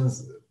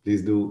questions,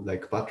 please do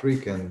like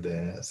Patrick and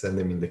send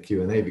them in the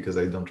Q&A because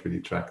I don't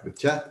really track the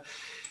chat.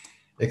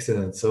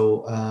 Excellent.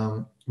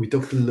 So we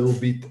talked a little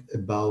bit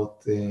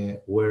about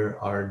where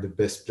are the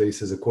best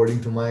places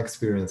according to my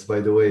experience. By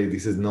the way,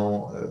 this is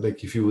no,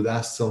 like if you would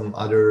ask some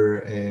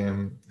other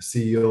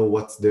CEO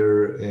what's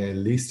their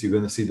list, you're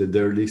going to see that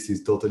their list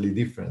is totally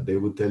different. They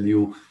would tell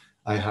you,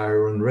 I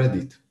hire on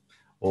Reddit,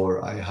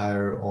 or I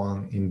hire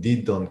on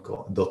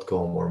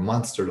Indeed.com or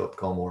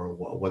Monster.com or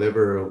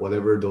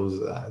whatever those.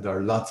 There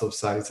are lots of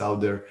sites out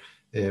there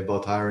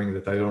about hiring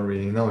that I don't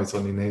really know. It's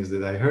only names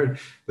that I heard.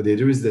 But the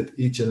idea is that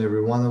each and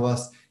every one of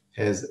us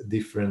has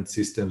different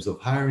systems of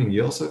hiring.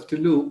 You also have to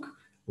look.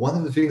 One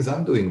of the things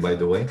I'm doing, by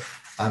the way,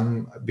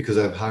 because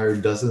I've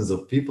hired dozens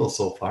of people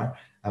so far.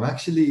 I'm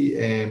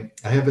actually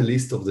I have a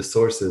list of the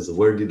sources.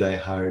 Where did I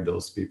hire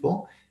those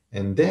people?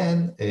 And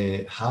then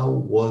how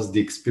was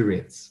the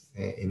experience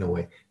in a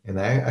way? And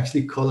I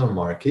actually color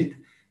mark it,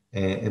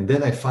 and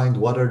then I find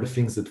what are the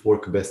things that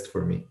work best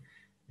for me.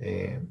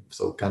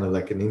 So kind of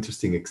like an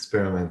interesting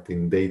experiment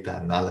in data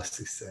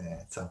analysis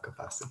at some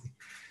capacity.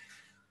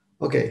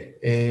 Okay,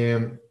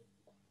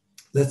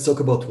 let's talk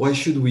about why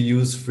should we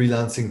use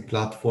freelancing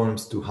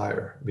platforms to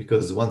hire?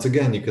 Because once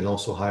again, you can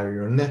also hire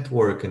your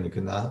network, and you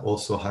can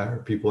also hire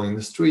people in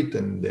the street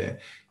and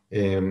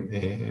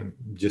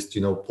just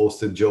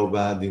post a job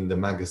ad in the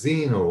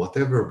magazine or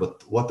whatever.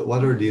 But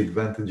what are the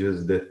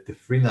advantages that the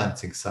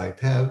freelancing site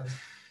have?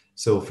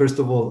 So first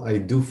of all, I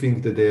do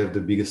think that they have the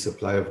biggest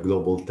supply of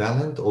global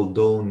talent,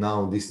 although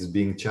now this is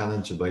being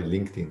challenged by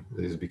LinkedIn.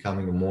 It is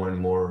becoming more and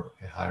more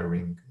a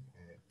hiring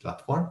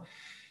platform.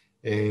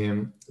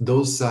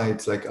 Those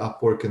sites like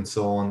Upwork and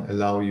so on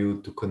allow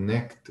you to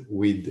connect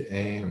with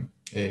a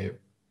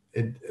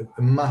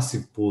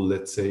massive pool,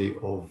 let's say,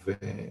 of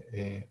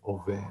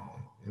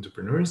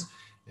entrepreneurs.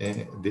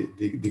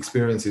 The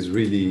experience is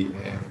really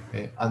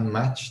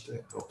unmatched.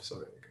 Oh,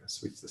 sorry.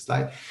 Switch the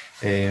slide,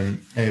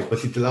 but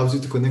it allows you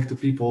to connect to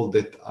people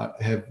that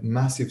have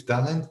massive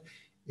talent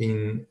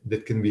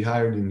that can be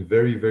hired in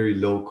very, very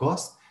low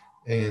cost,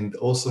 and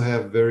also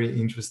have very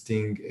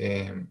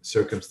interesting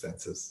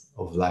circumstances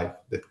of life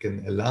that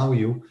can allow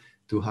you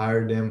to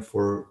hire them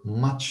for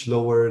much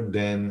lower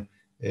than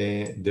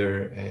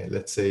their,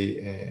 let's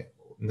say,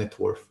 net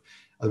worth.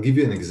 I'll give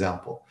you an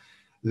example.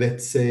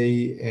 Let's say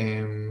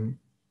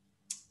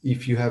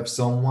if you have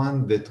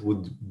someone that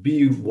would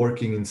be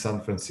working in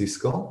San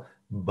Francisco,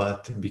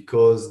 but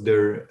because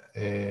they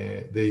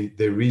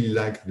really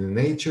like the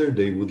nature,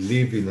 they would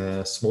live in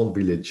a small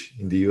village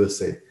in the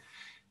USA.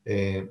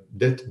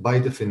 That by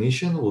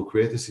definition will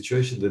create a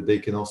situation that they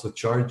can also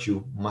charge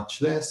you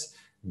much less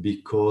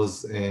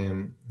because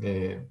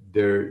they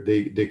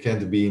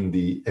can't be in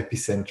the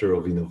epicenter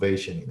of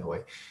innovation in a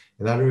way.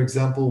 Another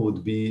example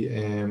would be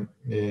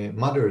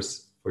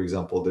mothers, for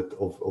example,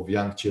 of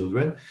young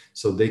children.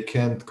 So they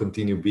can't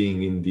continue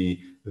being in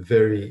the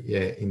very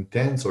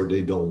intense, or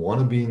they don't want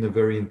to be in a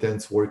very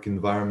intense work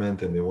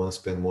environment, and they want to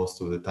spend most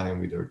of the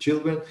time with their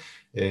children.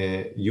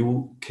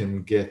 You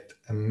can get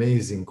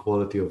amazing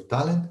quality of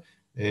talent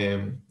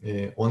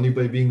only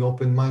by being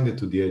open-minded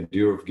to the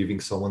idea of giving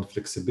someone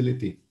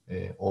flexibility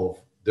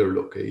of their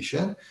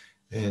location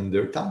and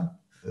their time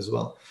as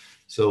well.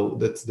 So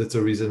that's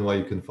a reason why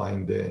you can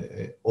find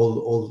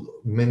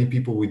many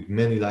people with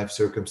many life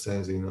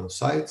circumstances in those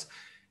sites.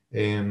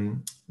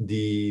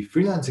 The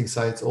freelancing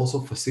sites also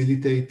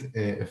facilitate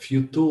a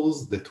few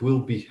tools that will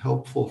be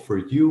helpful for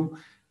you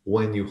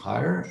when you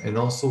hire and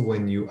also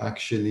when you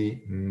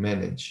actually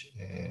manage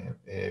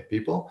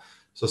people.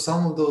 So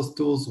some of those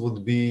tools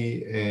would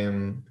be,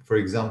 for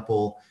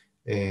example,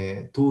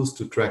 tools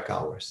to track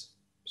hours.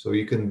 So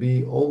you can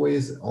be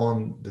always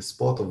on the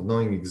spot of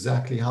knowing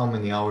exactly how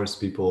many hours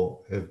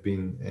people have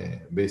been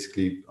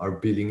basically are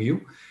billing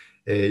you.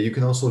 You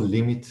can also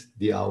limit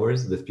the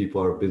hours that people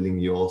are billing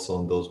you also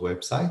on those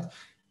websites.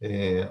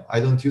 I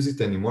don't use it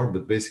anymore,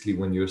 but basically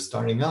when you're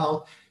starting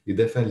out, you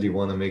definitely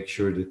want to make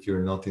sure that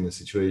you're not in a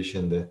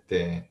situation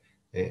that,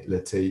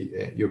 let's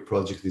say, your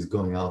project is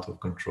going out of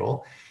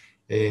control.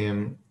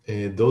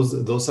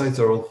 Those sites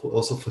are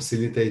also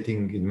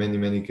facilitating in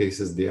many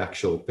cases the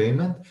actual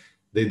payment.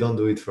 They don't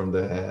do it from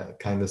the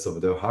kindness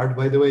of their heart,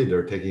 by the way.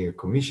 They're taking a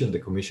commission. The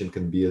commission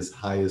can be as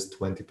high as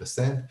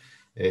 20%,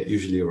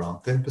 usually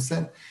around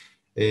 10%.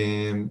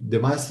 The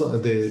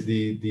milestone,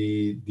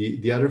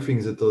 the other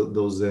things that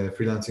those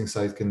freelancing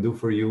sites can do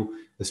for you,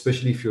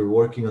 especially if you're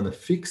working on a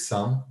fixed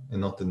sum and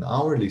not an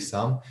hourly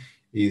sum,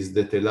 is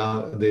that they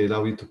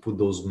allow you to put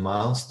those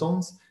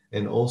milestones,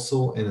 and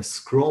also in a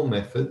scroll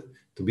method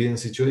to be in a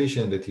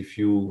situation that if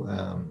you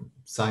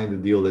sign a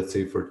deal, let's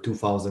say for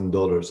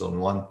 $2,000 on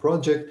one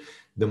project,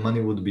 the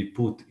money would be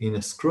put in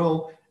a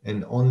scroll,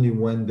 and only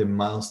when the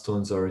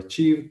milestones are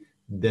achieved,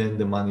 then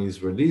the money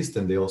is released.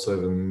 And they also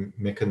have a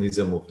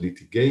mechanism of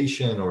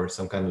litigation, or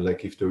some kind of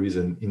like if there is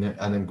an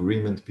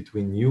agreement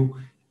between you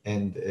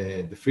and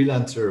the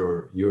freelancer,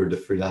 or you're the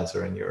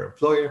freelancer and your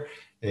employer.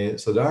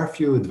 So there are a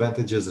few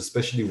advantages,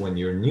 especially when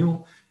you're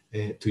new,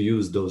 to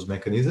use those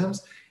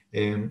mechanisms.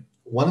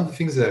 one of the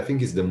things that I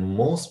think is the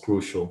most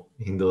crucial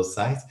in those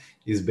sites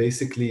is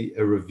basically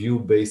a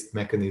review-based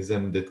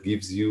mechanism that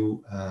gives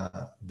you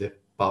the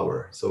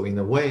power. So in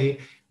a way,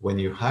 when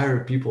you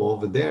hire people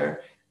over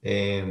there,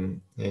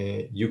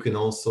 you can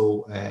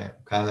also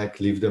kind of like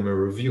leave them a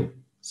review.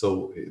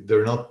 So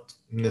they're not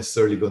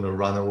necessarily going to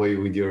run away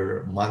with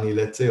your money,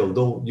 let's say,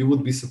 although you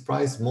would be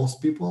surprised,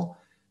 most people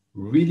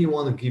really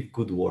want to give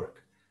good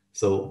work.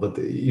 So, but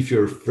if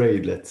you're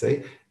afraid, let's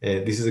say,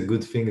 this is a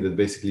good thing that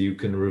basically you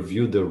can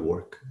review their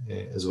work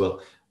as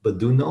well. But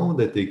do know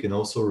that they can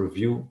also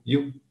review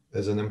you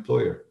as an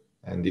employer.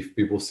 And if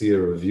people see a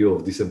review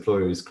of this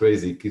employer is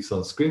crazy, keeps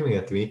on screaming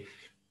at me,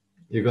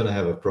 you're going to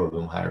have a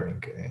problem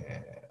hiring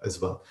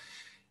as well.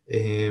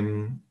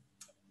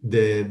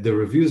 The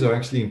reviews are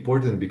actually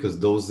important because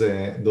those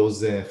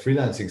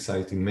freelancing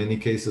sites in many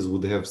cases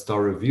would have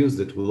star reviews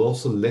that will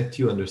also let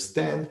you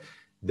understand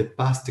the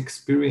past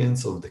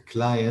experience of the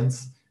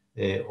clients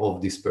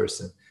of this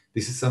person.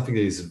 This is something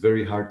that is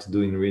very hard to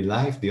do in real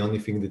life. The only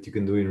thing that you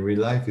can do in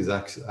real life is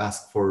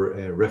ask for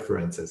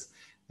references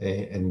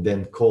and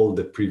then call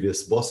the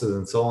previous bosses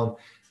and so on.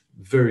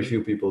 Very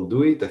few people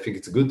do it. I think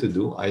it's good to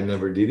do. I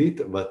never did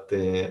it, but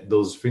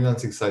those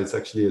freelancing sites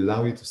actually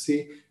allow you to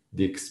see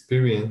the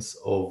experience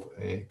of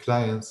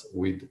clients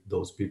with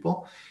those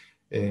people.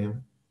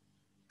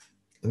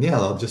 And yeah,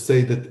 I'll just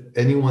say that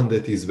anyone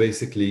that is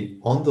basically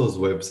on those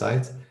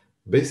websites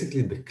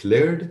basically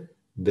declared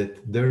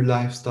that their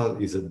lifestyle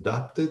is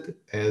adapted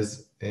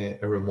as a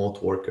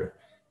remote worker.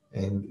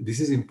 And this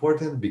is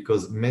important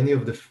because many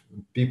of the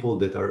people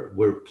that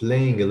were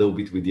playing a little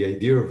bit with the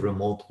idea of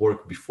remote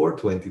work before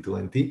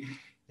 2020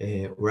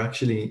 were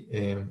actually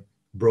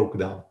broke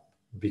down,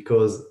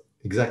 because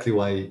exactly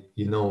why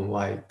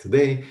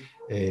today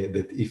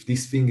that if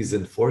this thing is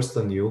enforced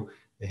on you,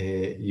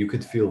 you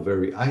could feel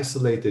very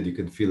isolated. You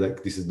can feel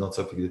like this is not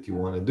something that you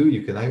want to do.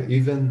 You can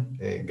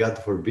even, God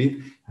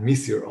forbid,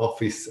 miss your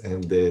office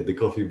and the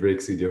coffee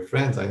breaks with your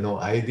friends. I know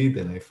I did,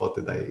 and I thought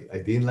that I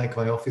didn't like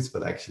my office,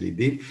 but I actually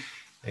did.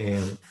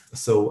 And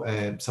so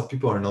some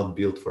people are not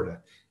built for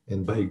that.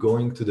 And by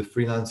going to the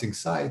freelancing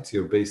sites,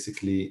 you're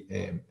basically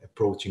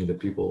approaching the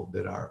people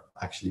that are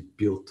actually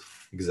built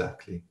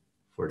exactly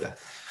for that.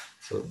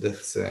 So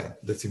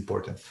that's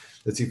important.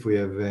 Let's see if we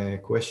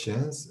have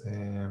questions.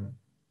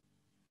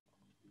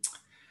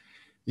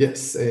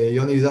 Yes,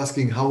 Yoni is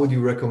asking, how would you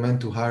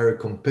recommend to hire a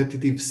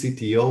competitive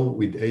CTO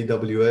with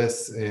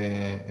AWS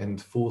and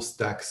full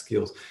stack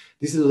skills?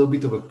 This is a little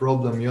bit of a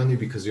problem, Yoni,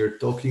 because you're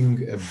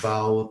talking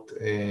about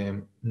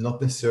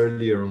not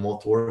necessarily a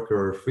remote worker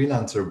or a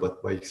freelancer,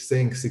 but by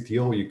saying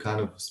CTO, you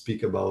kind of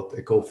speak about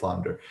a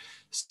co-founder.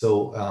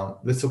 So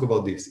let's talk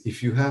about this.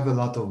 If you have a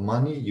lot of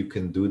money, you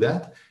can do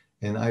that.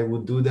 And I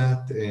would do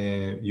that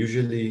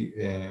usually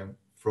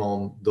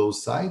from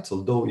those sites.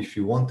 Although if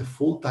you want a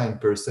full-time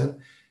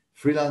person,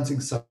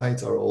 freelancing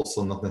sites are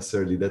also not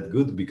necessarily that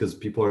good because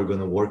people are going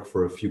to work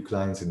for a few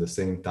clients in the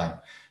same time.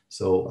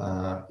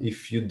 So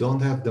if you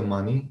don't have the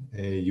money,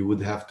 you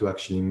would have to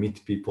actually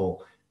meet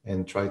people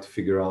and try to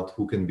figure out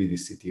who can be the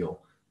CTO.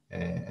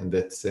 And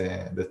that's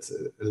a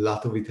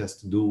lot of it has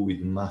to do with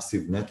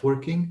massive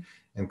networking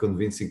and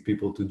convincing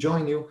people to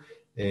join you.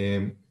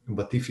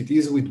 But if it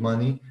is with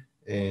money,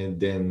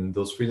 then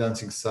those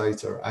freelancing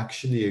sites are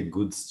actually a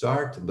good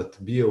start,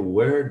 but be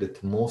aware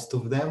that most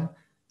of them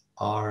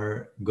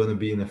are going to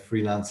be in a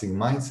freelancing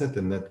mindset,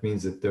 and that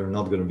means that they're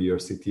not going to be your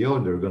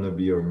CTO, they're going to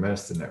be your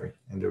mercenary,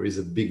 and there is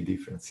a big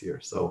difference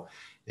here. So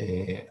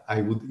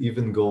I would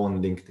even go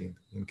on LinkedIn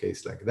in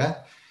case like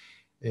that.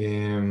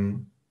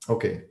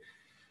 Okay,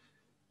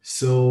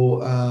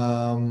 so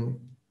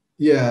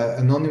yeah,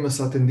 anonymous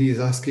attendee is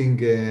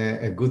asking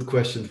a good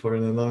question for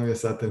an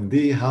anonymous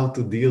attendee: how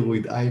to deal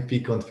with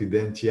IP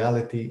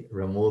confidentiality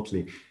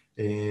remotely.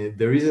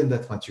 There isn't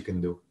that much you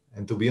can do.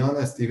 And to be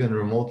honest, even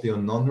remotely or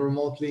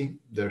non-remotely,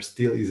 there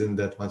still isn't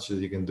that much that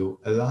you can do.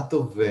 A lot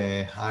of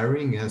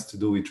hiring has to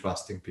do with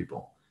trusting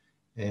people.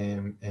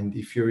 And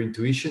if your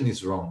intuition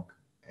is wrong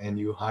and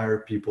you hire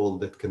people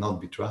that cannot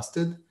be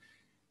trusted,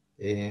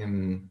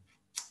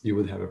 you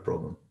would have a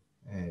problem.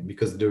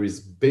 Because there is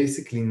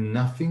basically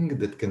nothing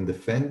that can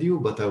defend you,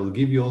 but I will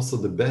give you also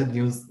the bad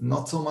news.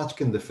 Not so much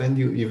can defend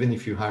you even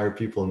if you hire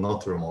people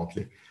not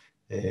remotely.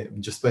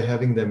 Just by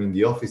having them in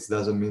the office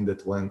doesn't mean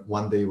that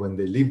one day when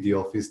they leave the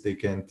office, they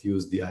can't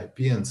use the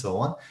IP and so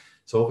on.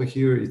 So over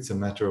here, it's a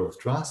matter of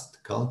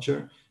trust,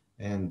 culture,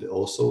 and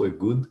also a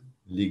good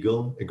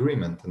legal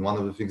agreement. And one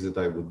of the things that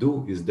I would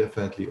do is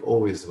definitely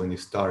always, when you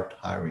start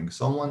hiring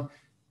someone,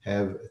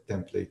 have a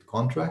template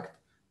contract,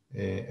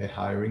 a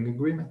hiring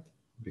agreement,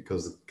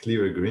 because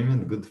clear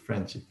agreement, good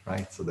friendship,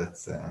 right? So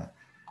that's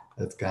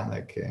kind of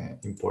like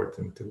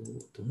important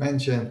to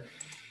mention.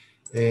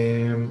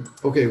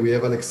 Okay, we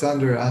have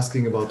Alexander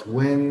asking about,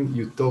 when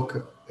you talk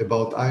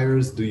about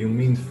hires, do you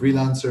mean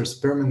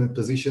freelancers, permanent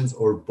positions,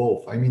 or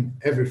both? I mean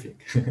everything.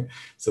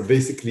 So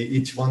basically,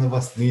 each one of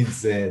us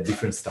needs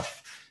different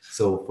stuff.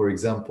 So for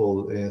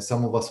example,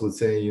 some of us would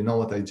say, you know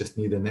what, I just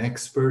need an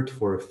expert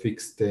for a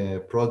fixed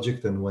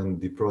project, and when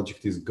the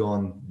project is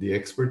gone, the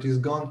expert is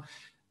gone.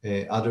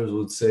 Others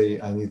would say,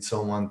 I need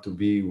someone to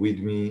be with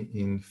me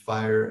in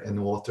fire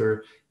and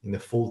water in a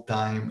full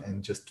time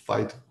and just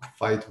fight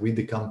with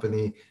the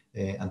company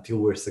until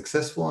we're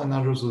successful. And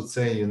others would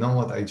say, you know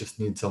what, I just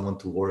need someone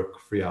to work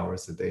 3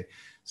 hours a day.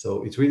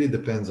 So it really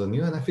depends on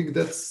you. And I think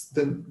that's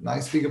the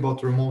nice thing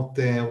about remote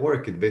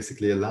work. It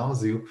basically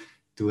allows you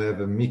to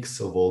have a mix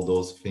of all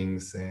those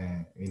things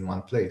in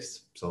one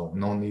place. So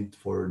no need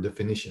for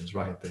definitions,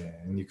 right?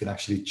 And you can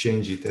actually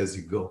change it as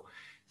you go.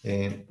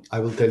 And I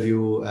will tell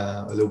you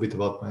a little bit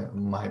about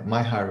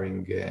my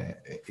hiring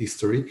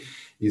history.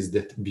 Is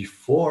that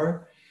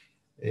before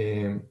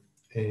um,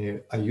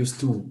 I used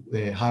to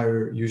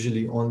hire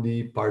usually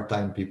only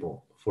part-time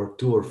people for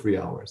 2 or 3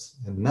 hours.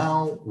 And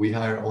now we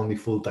hire only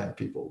full-time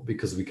people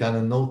because we kind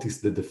of notice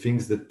that the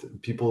things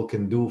that people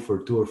can do for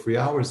 2 or 3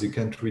 hours, you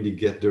can't really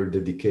get their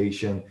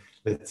dedication,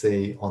 let's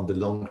say, on the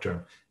long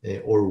term.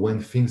 Or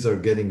when things are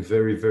getting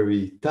very,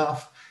 very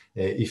tough,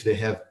 if they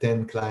have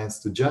 10 clients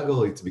to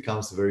juggle, it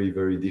becomes very,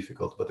 very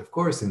difficult. But of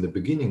course, in the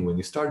beginning, when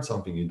you start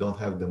something, you don't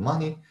have the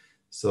money.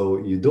 So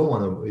you don't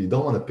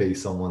want to pay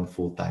someone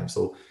full time.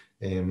 So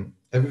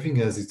everything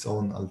has its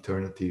own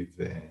alternative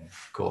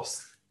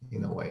cost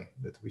in a way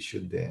that we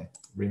should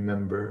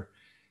remember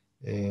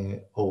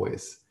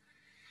always.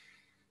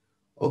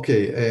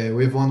 Okay,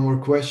 we have one more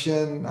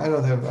question. I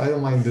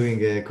don't mind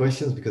doing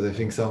questions because I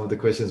think some of the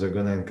questions are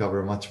going to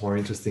uncover much more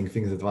interesting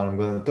things than what I'm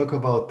going to talk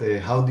about.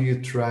 How do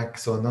you track?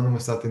 So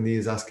anonymous attendee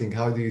is asking,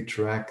 how do you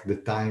track the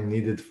time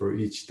needed for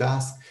each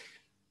task?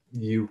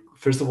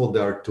 First of all,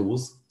 there are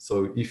tools.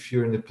 So if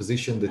you're in a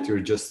position that you're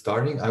just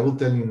starting, I will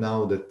tell you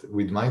now that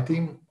with my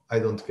team, I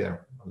don't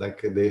care.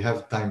 Like they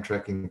have time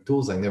tracking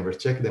tools. I never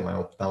check them. I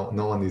hope now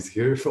no one is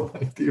here from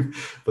my team,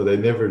 but I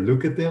never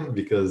look at them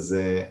because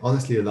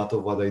honestly, a lot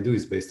of what I do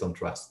is based on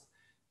trust.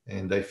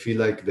 And I feel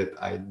like that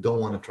I don't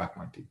want to track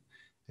my team.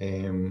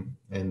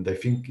 And I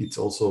think it's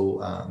also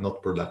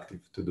not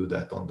productive to do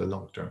that on the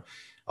long term.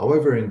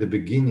 However, in the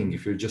beginning,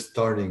 if you're just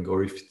starting,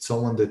 or if it's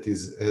someone that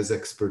has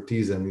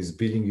expertise and is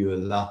billing you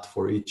a lot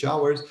for each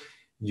hours,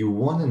 you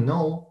want to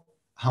know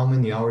how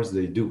many hours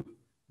they do,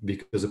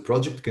 because a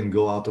project can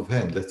go out of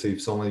hand. Let's say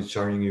if someone is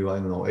charging you, I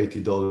don't know,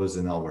 $80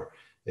 an hour,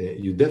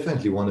 you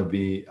definitely want to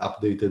be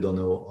updated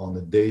on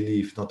a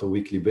daily, if not a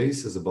weekly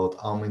basis about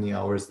how many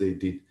hours they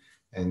did.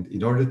 And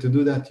in order to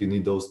do that, you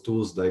need those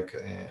tools like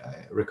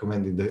I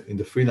recommend in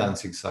the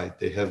freelancing site,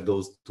 they have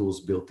those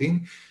tools built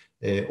in.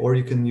 Or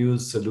you can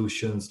use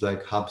solutions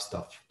like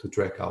Hubstaff to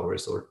track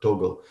hours, or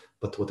Toggle.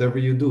 But whatever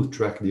you do,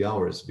 track the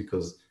hours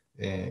because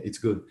it's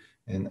good.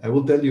 And I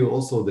will tell you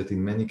also that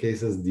in many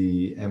cases,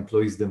 the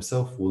employees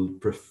themselves will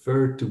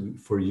prefer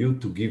for you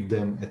to give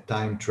them a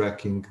time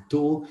tracking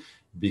tool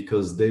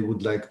because they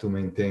would like to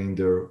maintain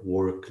their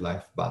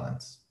work-life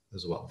balance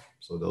as well.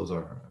 So those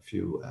are a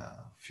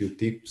few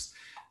tips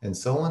and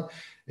so on.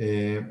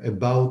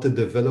 About a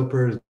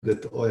developer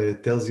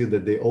that tells you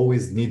that they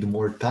always need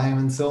more time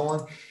and so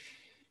on.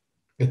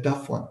 A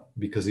tough one,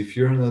 because if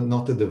you're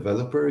not a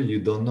developer, you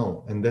don't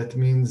know. And that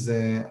means,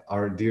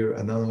 our dear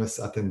anonymous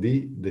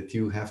attendee, that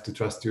you have to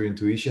trust your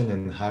intuition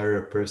and hire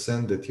a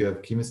person that you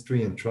have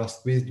chemistry and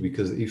trust with,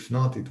 because if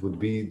not, it would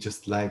be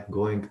just like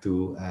going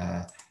to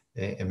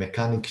a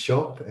mechanic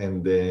shop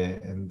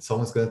and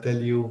someone's going to tell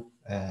you,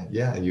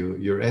 yeah,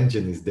 your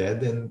engine is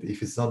dead. And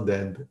if it's not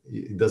dead,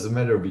 it doesn't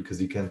matter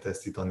because you can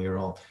test it on your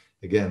own.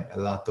 Again, a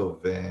lot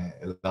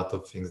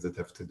of things that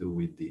have to do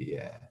with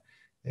the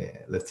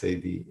let's say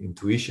the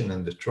intuition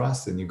and the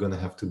trust, and you're going to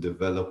have to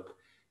develop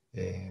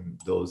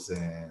those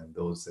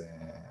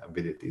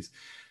abilities.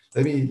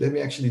 Let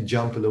me actually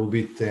jump a little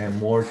bit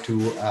more to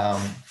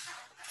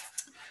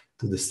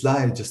the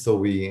slide, just so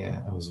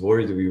I was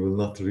worried we will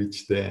not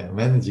reach the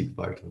managing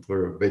part, but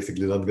we're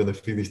basically not going to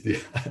finish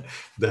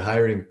the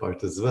hiring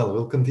part as well.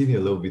 We'll continue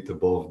a little bit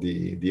above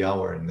the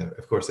hour, and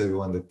of course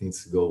everyone that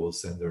needs to go will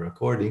send a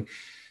recording.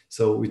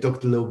 So we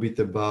talked a little bit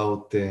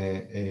about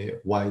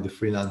why the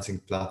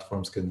freelancing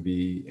platforms can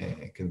be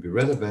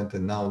relevant,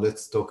 and now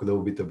let's talk a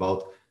little bit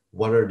about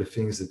what are the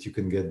things that you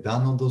can get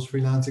done on those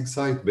freelancing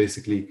sites.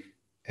 Basically,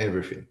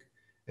 everything: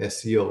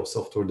 SEO,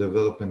 software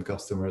development,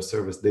 customer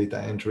service, data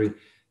entry.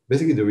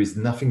 Basically, there is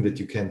nothing that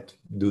you can't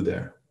do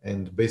there,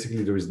 and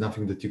basically there is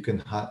nothing that you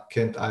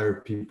can't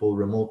hire people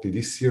remotely.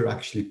 This year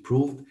actually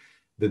proved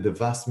that the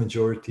vast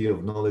majority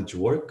of knowledge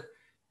work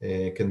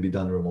can be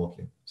done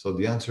remotely. So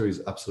the answer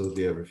is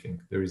absolutely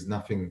everything. There is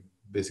nothing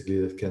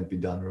basically that can't be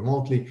done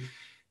remotely.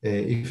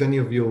 If any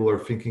of you are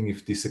thinking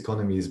if this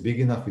economy is big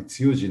enough, it's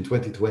huge. In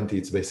 2020,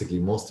 it's basically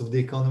most of the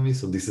economy.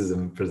 So this is a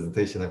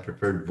presentation I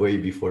prepared way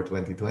before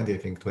 2020, I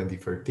think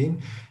 2013.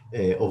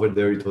 Over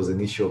there, it was an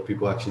issue of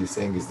people actually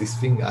saying, is this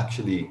thing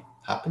actually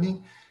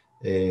happening?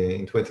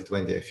 In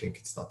 2020, I think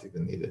it's not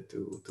even needed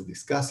to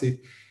discuss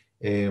it.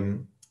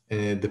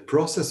 The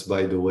process,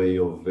 by the way,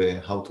 of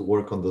how to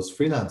work on those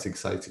freelancing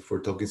sites, if we're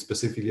talking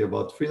specifically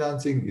about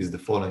freelancing, is the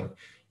following.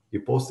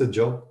 You post a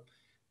job,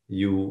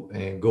 you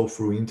go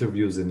through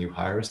interviews and you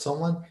hire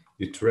someone,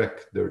 you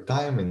track their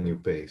time and you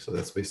pay. So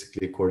that's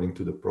basically according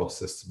to the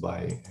process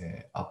by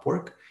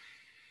Upwork.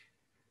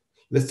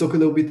 Let's talk a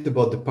little bit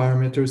about the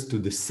parameters to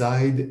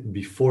decide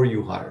before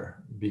you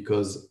hire,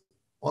 because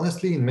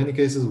honestly, in many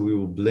cases, we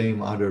will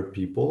blame other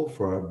people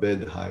for our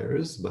bad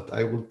hires, but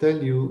I will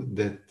tell you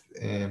that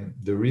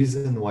the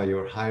reason why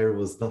your hire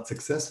was not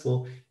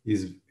successful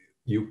is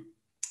you,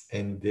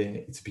 and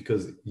it's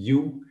because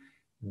you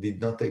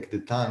did not take the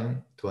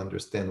time to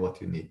understand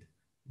what you need,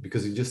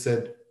 because you just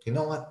said, you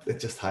know what,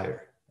 let's just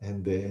hire.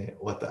 And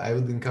what I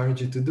would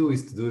encourage you to do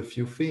is to do a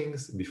few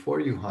things before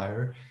you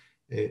hire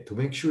to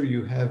make sure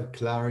you have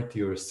clarity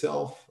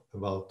yourself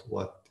about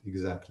what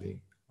exactly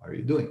are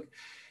you doing.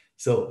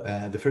 So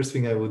the first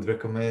thing I would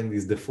recommend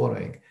is the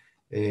following.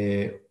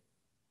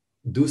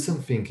 Do some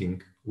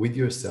thinking with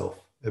yourself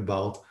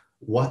about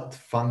what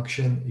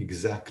function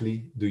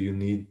exactly do you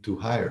need to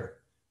hire.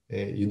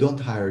 You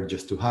don't hire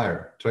just to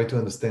hire. Try to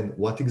understand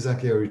what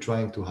exactly are you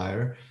trying to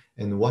hire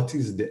and what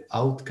is the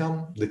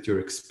outcome that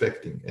you're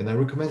expecting. And I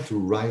recommend to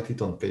write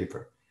it on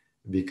paper,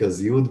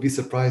 because you would be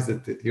surprised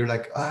that you're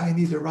like, I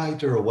need a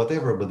writer or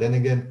whatever. But then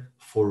again,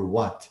 for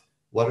what?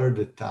 What are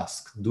the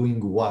tasks? Doing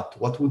what?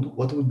 What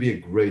would be a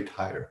great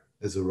hire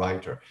as a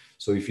writer?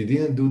 So if you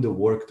didn't do the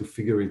work to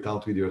figure it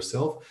out with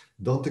yourself,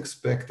 don't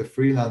expect a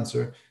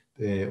freelancer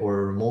or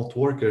a remote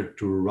worker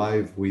to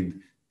arrive with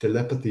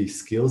telepathy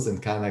skills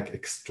and kind of like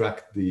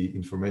extract the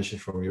information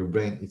from your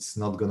brain. It's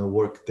not going to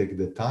work. Take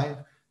the time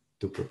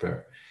to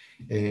prepare.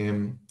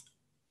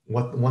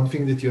 One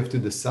thing that you have to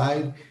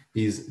decide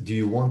is, do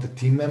you want a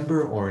team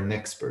member or an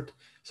expert?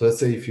 So let's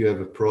say if you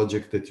have a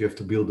project that you have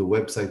to build a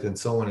website and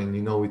so on, and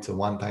you know it's a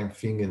one-time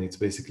thing and it's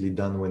basically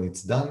done when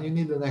it's done, you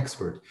need an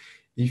expert.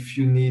 If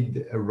you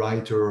need a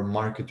writer or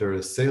marketer,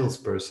 a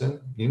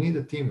salesperson, you need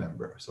a team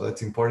member. So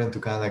that's important to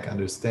kind of like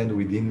understand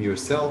within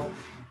yourself,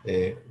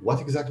 what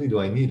exactly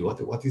do I need?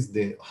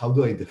 How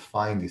do I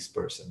define this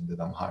person that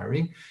I'm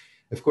hiring?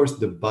 Of course,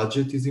 the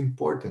budget is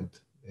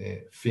important.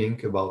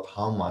 Think about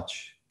how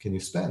much can you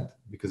spend,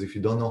 because if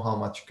you don't know how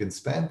much you can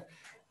spend,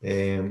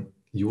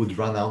 you would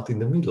run out in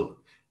the middle.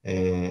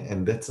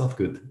 And that's not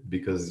good,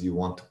 because you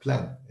want to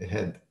plan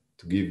ahead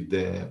to give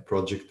the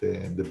project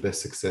the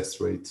best success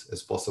rates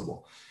as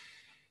possible.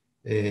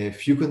 A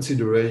few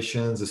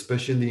considerations,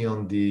 especially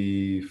on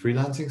the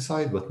freelancing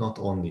side, but not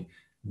only.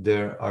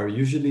 There are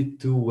usually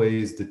two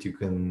ways that you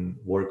can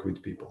work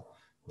with people.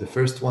 The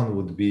first one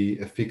would be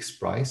a fixed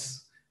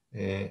price,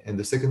 and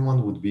the second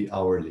one would be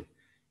hourly.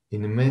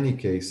 In many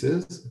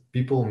cases,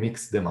 people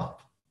mix them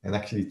up and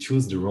actually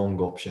choose the wrong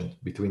option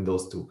between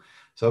those two.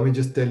 So I will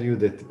just tell you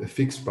that a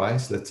fixed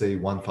price, let's say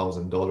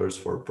 $1,000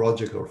 for a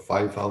project or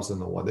 5,000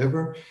 or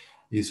whatever,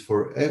 is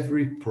for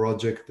every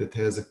project that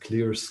has a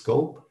clear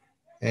scope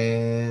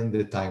and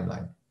the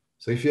timeline.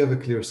 So if you have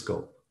a clear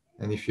scope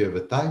and if you have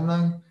a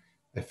timeline,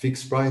 a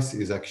fixed price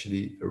is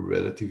actually a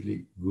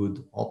relatively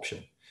good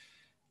option.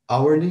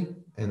 Hourly,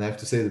 and I have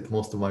to say that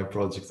most of my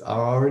projects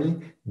are hourly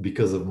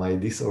because of my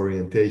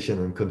disorientation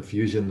and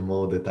confusion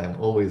mode that I'm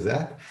always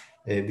at.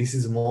 This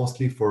is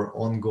mostly for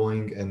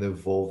ongoing and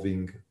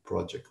evolving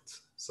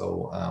projects.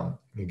 So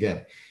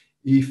again,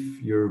 if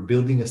you're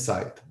building a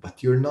site,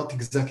 but you're not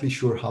exactly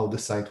sure how the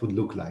site would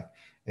look like,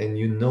 and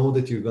you know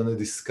that you're going to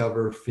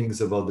discover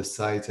things about the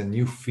site and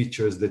new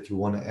features that you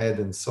want to add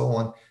and so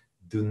on,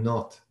 do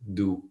not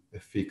do a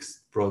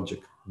fixed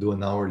project, do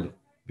an hourly,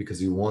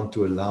 because you want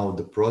to allow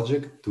the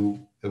project to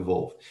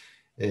evolve.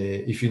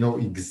 If you know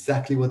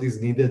exactly what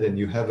is needed and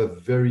you have a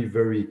very,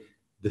 very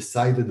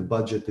decided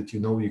budget that you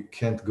know you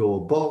can't go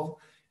above,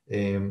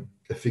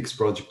 a fixed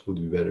project would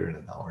be better than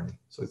an hourly.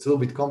 So it's a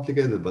little bit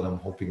complicated, but I'm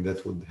hoping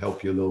that would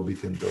help you a little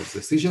bit in those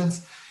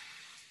decisions.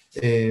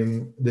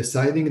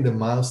 Deciding the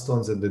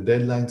milestones and the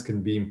deadlines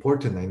can be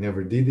important. I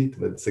never did it,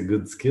 but it's a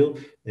good skill.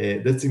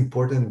 That's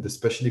important,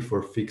 especially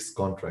for fixed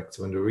contracts,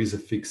 when there is a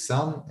fixed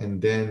sum, and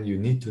then you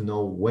need to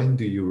know when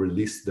do you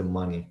release the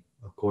money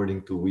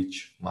according to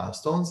which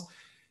milestones.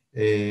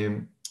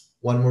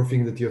 One more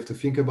thing that you have to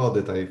think about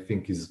that I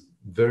think is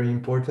very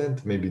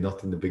important, maybe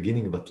not in the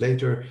beginning, but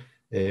later,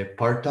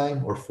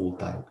 part-time or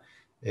full-time.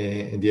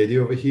 And the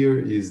idea over here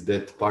is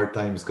that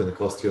part-time is going to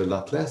cost you a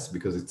lot less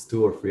because it's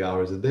 2 or 3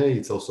 hours a day.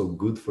 It's also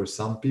good for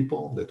some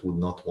people that would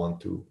not want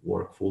to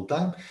work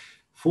full-time.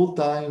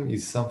 Full-time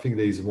is something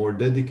that is more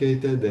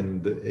dedicated,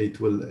 and it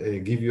will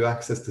give you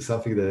access to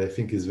something that I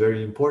think is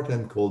very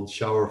important called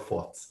shower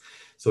thoughts.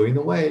 So in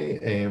a way,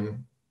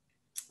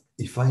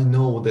 if I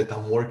know that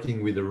I'm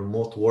working with a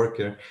remote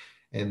worker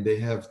and they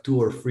have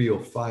 2 or 3 or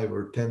 5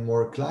 or 10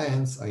 more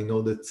clients, I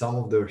know that some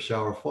of their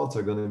shower thoughts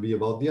are going to be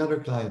about the other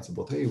clients,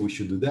 about, hey, we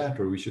should do that,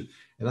 or we should.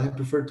 And I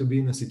prefer to be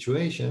in a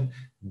situation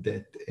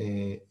that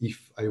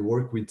if I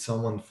work with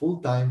someone full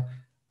time,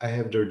 I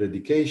have their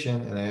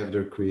dedication and I have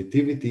their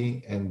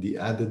creativity and the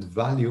added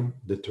value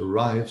that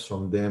arrives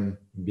from them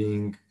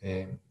being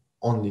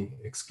only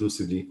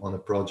exclusively on a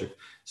project.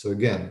 So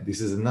again,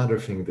 this is another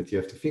thing that you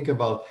have to think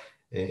about.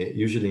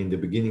 Usually in the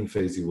beginning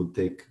phase, you would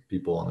take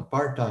people on a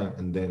part-time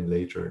and then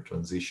later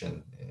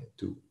transition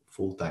to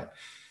full-time.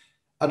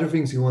 Other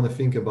things you want to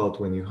think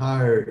about when you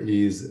hire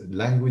is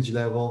language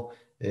level,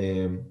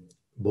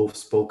 both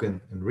spoken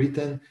and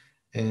written,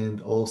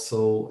 and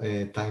also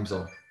time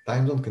zone.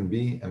 time zone can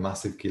be a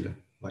massive killer,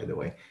 by the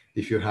way.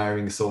 If you're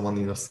hiring someone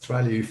in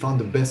Australia, you found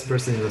the best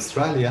person in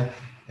Australia,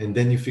 and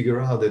then you figure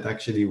out that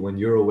actually when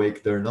you're awake,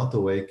 they're not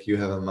awake, you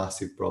have a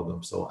massive problem.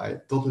 So I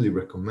totally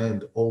recommend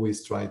always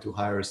try to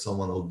hire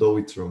someone, although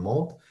it's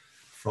remote,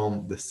 from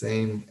the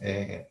same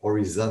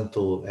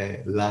horizontal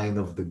line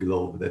of the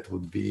globe. That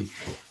would be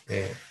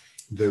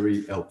very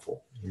helpful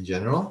in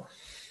general.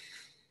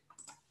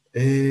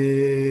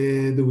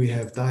 Do we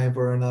have time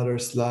for another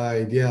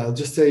slide? Yeah, I'll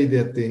just say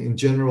that in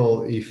general,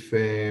 if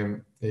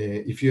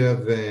you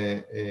have,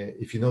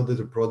 if you know that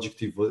the project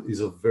is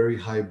of very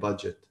high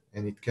budget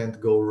and it can't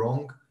go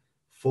wrong,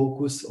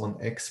 focus on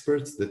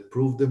experts that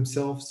prove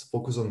themselves,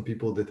 focus on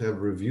people that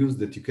have reviews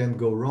that you can't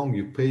go wrong.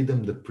 You pay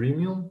them the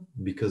premium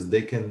because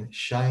they can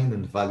shine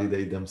and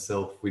validate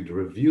themselves with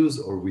reviews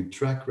or with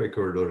track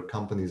record or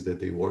companies that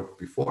they worked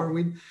before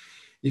with.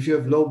 If you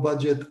have low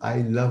budget, I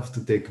love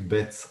to take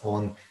bets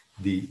on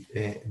the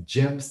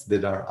gems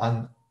that are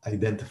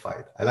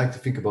unidentified. I like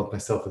to think about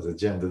myself as a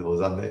gem that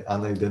was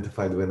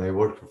unidentified when I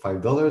worked for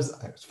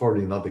 $5. It's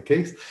probably not the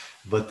case,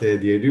 but the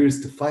idea is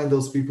to find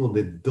those people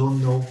that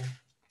don't know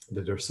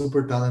that they're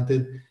super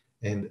talented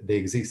and they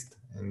exist,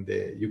 and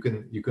you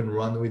can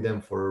run with them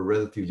for a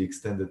relatively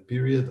extended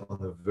period on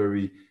a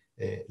very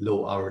low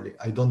hourly.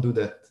 I don't do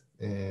that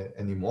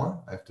anymore,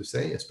 I have to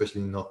say,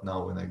 especially not now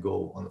when I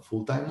go on a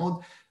full-time mode,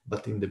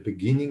 but in the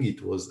beginning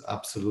it was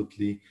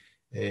absolutely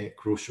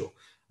crucial.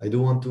 I do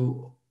want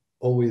to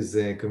always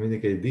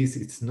communicate this.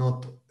 It's not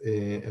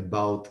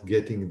about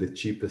getting the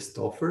cheapest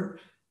offer,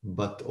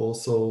 but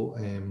also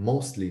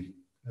mostly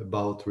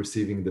about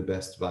receiving the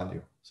best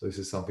value. So this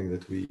is something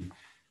that we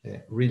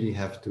really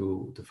have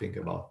to think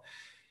about.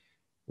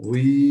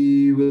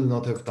 We will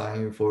not have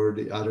time for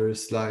the other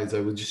slides.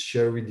 I will just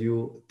share with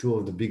you two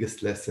of the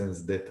biggest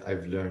lessons that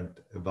I've learned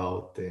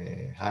about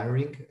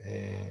hiring.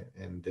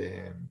 And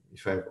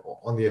if I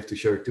only have to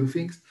share two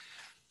things,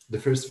 the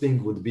first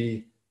thing would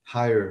be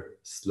hire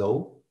slow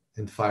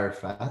and fire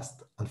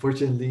fast.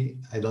 Unfortunately,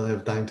 I don't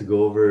have time to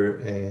go over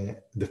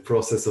the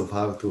process of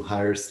how to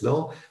hire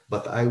slow,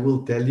 but I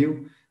will tell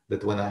you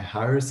that when I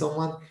hire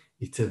someone,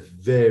 it's a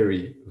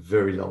very,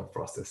 very long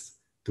process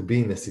to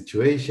be in a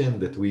situation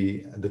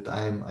that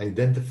I'm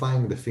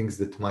identifying the things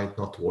that might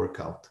not work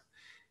out.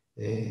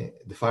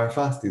 The fire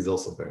fast is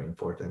also very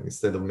important.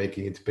 Instead of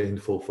making it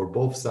painful for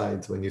both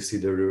sides, when you see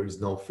there is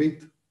no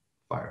fit,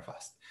 fire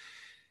fast.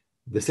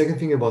 The second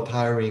thing about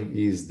hiring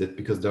is that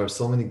because there are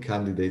so many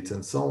candidates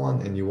and so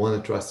on, and you want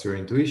to trust your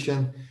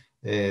intuition,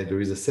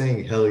 there is a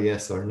saying, hell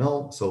yes or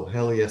no. So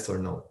hell yes or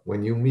no.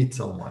 When you meet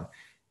someone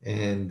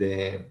and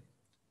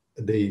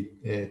they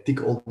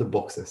tick all the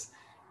boxes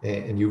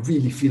and you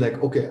really feel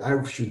like, okay,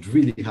 I should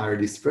really hire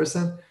this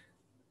person,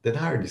 then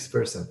hire this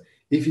person.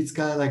 If it's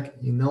kind of like,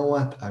 you know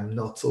what, I'm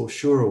not so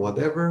sure or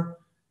whatever,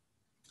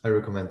 I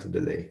recommend to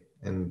delay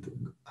and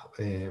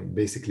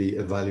basically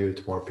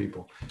evaluate more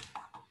people.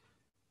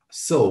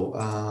 So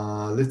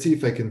let's see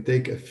if I can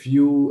take a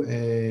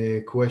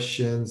few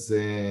questions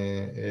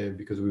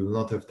because we will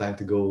not have time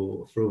to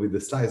go through with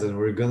the slides, and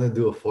we're going to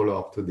do a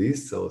follow-up to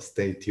this, so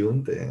stay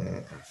tuned.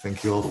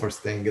 Thank you all for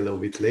staying a little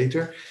bit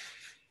later.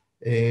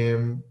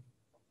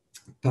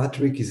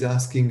 Patrick is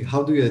asking,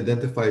 how do you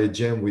identify a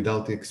gem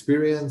without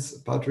experience?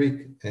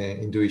 Patrick,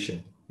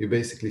 intuition. You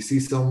basically see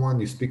someone,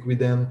 you speak with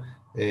them,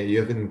 you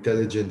have an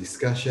intelligent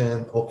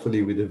discussion,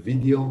 hopefully with a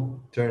video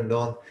turned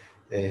on.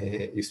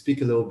 You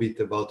speak a little bit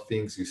about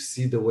things, you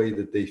see the way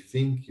that they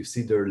think, you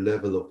see their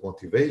level of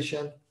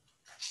motivation,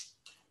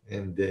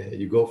 and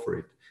you go for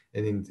it.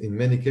 And in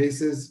many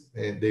cases,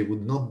 they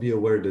would not be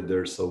aware that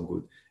they're so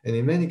good. And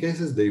in many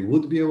cases, they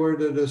would be aware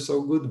that they're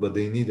so good, but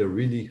they need a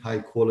really high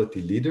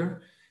quality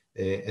leader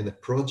and a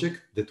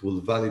project that will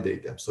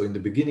validate them. So in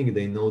the beginning,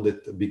 they know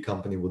that a big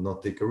company would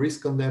not take a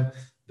risk on them.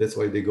 That's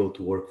why they go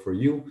to work for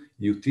you.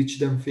 You teach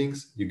them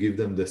things, you give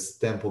them the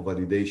stamp of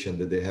validation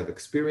that they have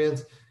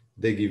experience,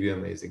 they give you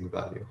amazing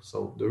value.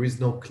 So there is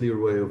no clear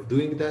way of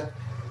doing that.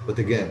 But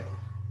again,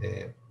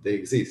 they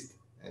exist,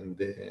 and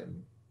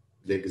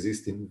they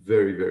exist in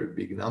very, very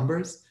big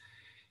numbers.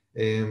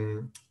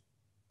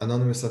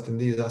 Anonymous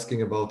attendee is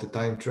asking about the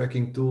time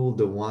tracking tool.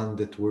 The one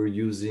that we're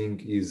using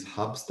is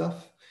Hubstaff,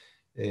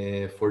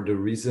 for the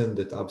reason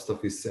that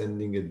Hubstaff is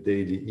sending a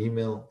daily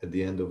email at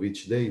the end of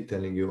each day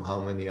telling you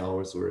how many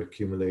hours were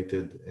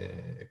accumulated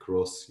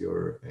across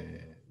your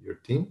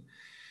team.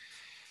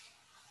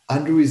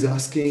 Andrew is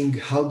asking,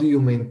 how do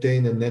you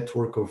maintain a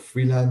network of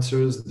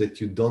freelancers that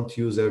you don't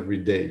use every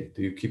day?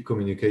 Do you keep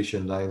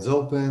communication lines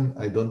open?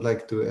 I don't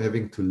like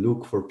having to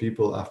look for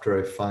people after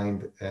I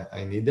find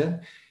I need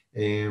them.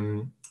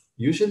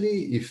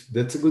 Usually, if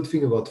that's a good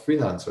thing about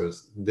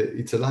freelancers,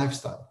 it's a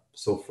lifestyle.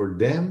 So for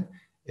them,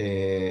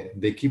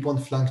 they keep on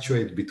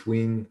fluctuate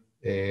between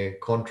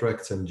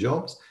contracts and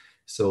jobs.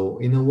 So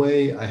in a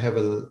way, I have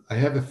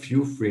a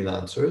few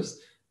freelancers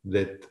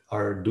that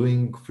are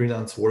doing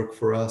freelance work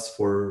for us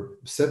for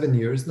 7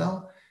 years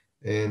now.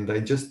 And I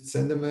just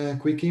send them a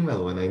quick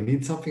email when I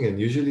need something. And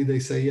usually they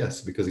say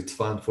yes, because it's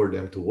fun for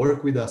them to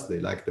work with us. They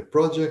like the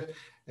project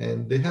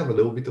and they have a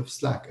little bit of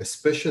slack,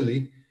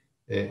 especially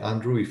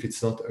Andrew, if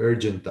it's not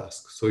urgent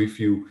tasks. So if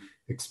you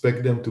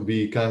expect them to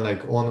be kind of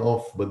like on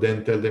off, but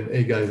then tell them,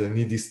 hey guys, I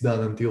need this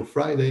done until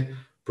Friday,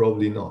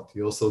 probably not.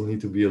 You also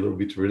need to be a little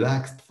bit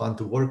relaxed, fun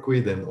to work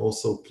with, and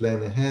also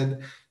plan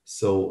ahead.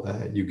 So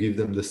you give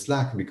them the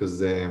slack because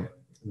they're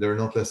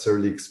not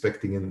necessarily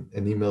expecting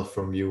an email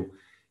from you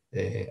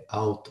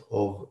out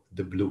of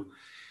the blue.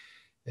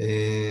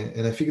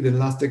 And I think the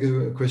last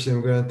question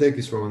we're going to take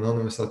is from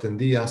anonymous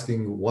attendee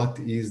asking, what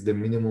is the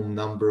minimum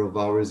number of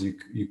hours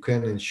you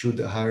can and should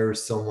hire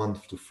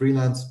someone to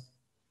freelance?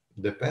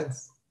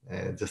 Depends,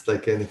 just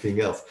like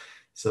anything else.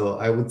 So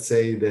I would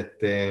say that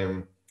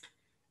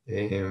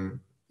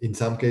in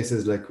some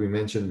cases, like we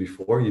mentioned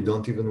before, you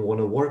don't even want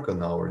to work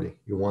on hourly.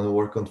 You want to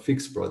work on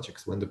fixed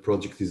projects when the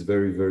project is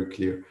very, very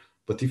clear.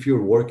 But if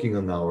you're working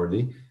on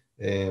hourly,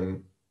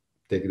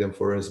 take them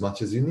for as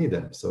much as you need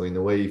them. So in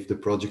a way, if the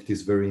project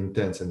is very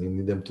intense and you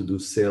need them to do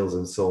sales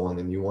and so on,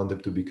 and you want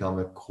them to become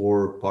a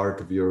core part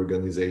of your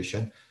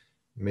organization,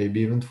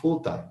 maybe even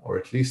full-time, or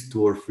at least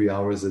 2 or 3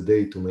 hours a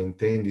day to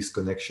maintain this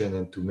connection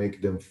and to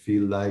make them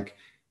feel like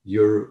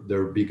you're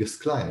their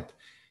biggest client.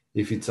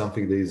 If it's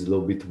something that is a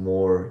little bit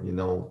more,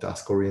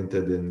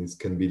 task-oriented and it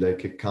can be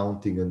like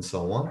accounting and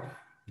so on,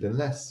 then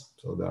less.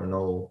 So there are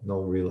no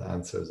real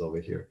answers over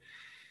here.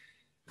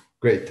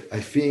 Great. I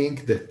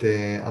think that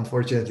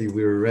unfortunately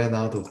we ran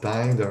out of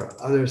time. There are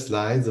other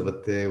slides,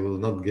 but we'll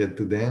not get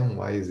to them.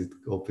 Why is it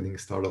opening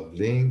startup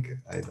link?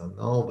 I don't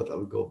know, but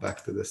I'll go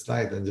back to the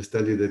slide and just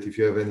tell you that if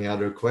you have any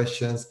other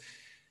questions,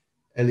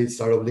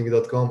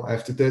 elitestartuplink.com. I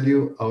have to tell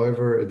you,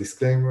 however, a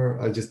disclaimer,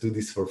 I just do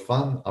this for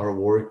fun. Our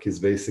work is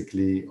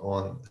basically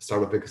on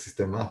startup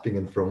ecosystem mapping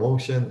and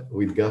promotion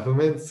with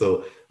government.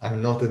 So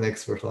I'm not an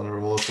expert on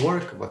remote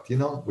work, but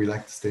we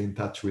like to stay in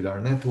touch with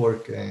our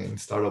network in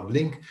Startup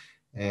Link.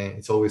 And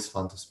it's always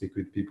fun to speak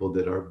with people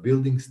that are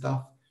building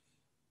stuff.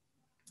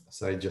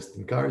 So I just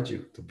encourage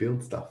you to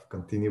build stuff,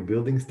 continue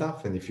building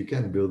stuff. And if you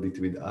can, build it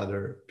with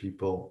other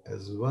people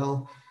as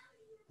well.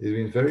 It's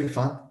been very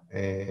fun.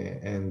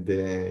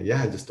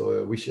 I just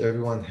wish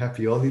everyone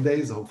happy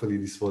holidays. Hopefully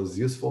this was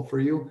useful for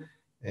you.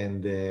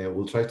 And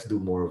we'll try to do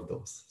more of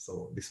those.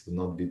 So this will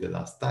not be the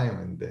last time.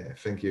 And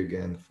thank you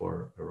again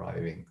for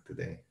arriving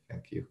today.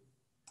 Thank you.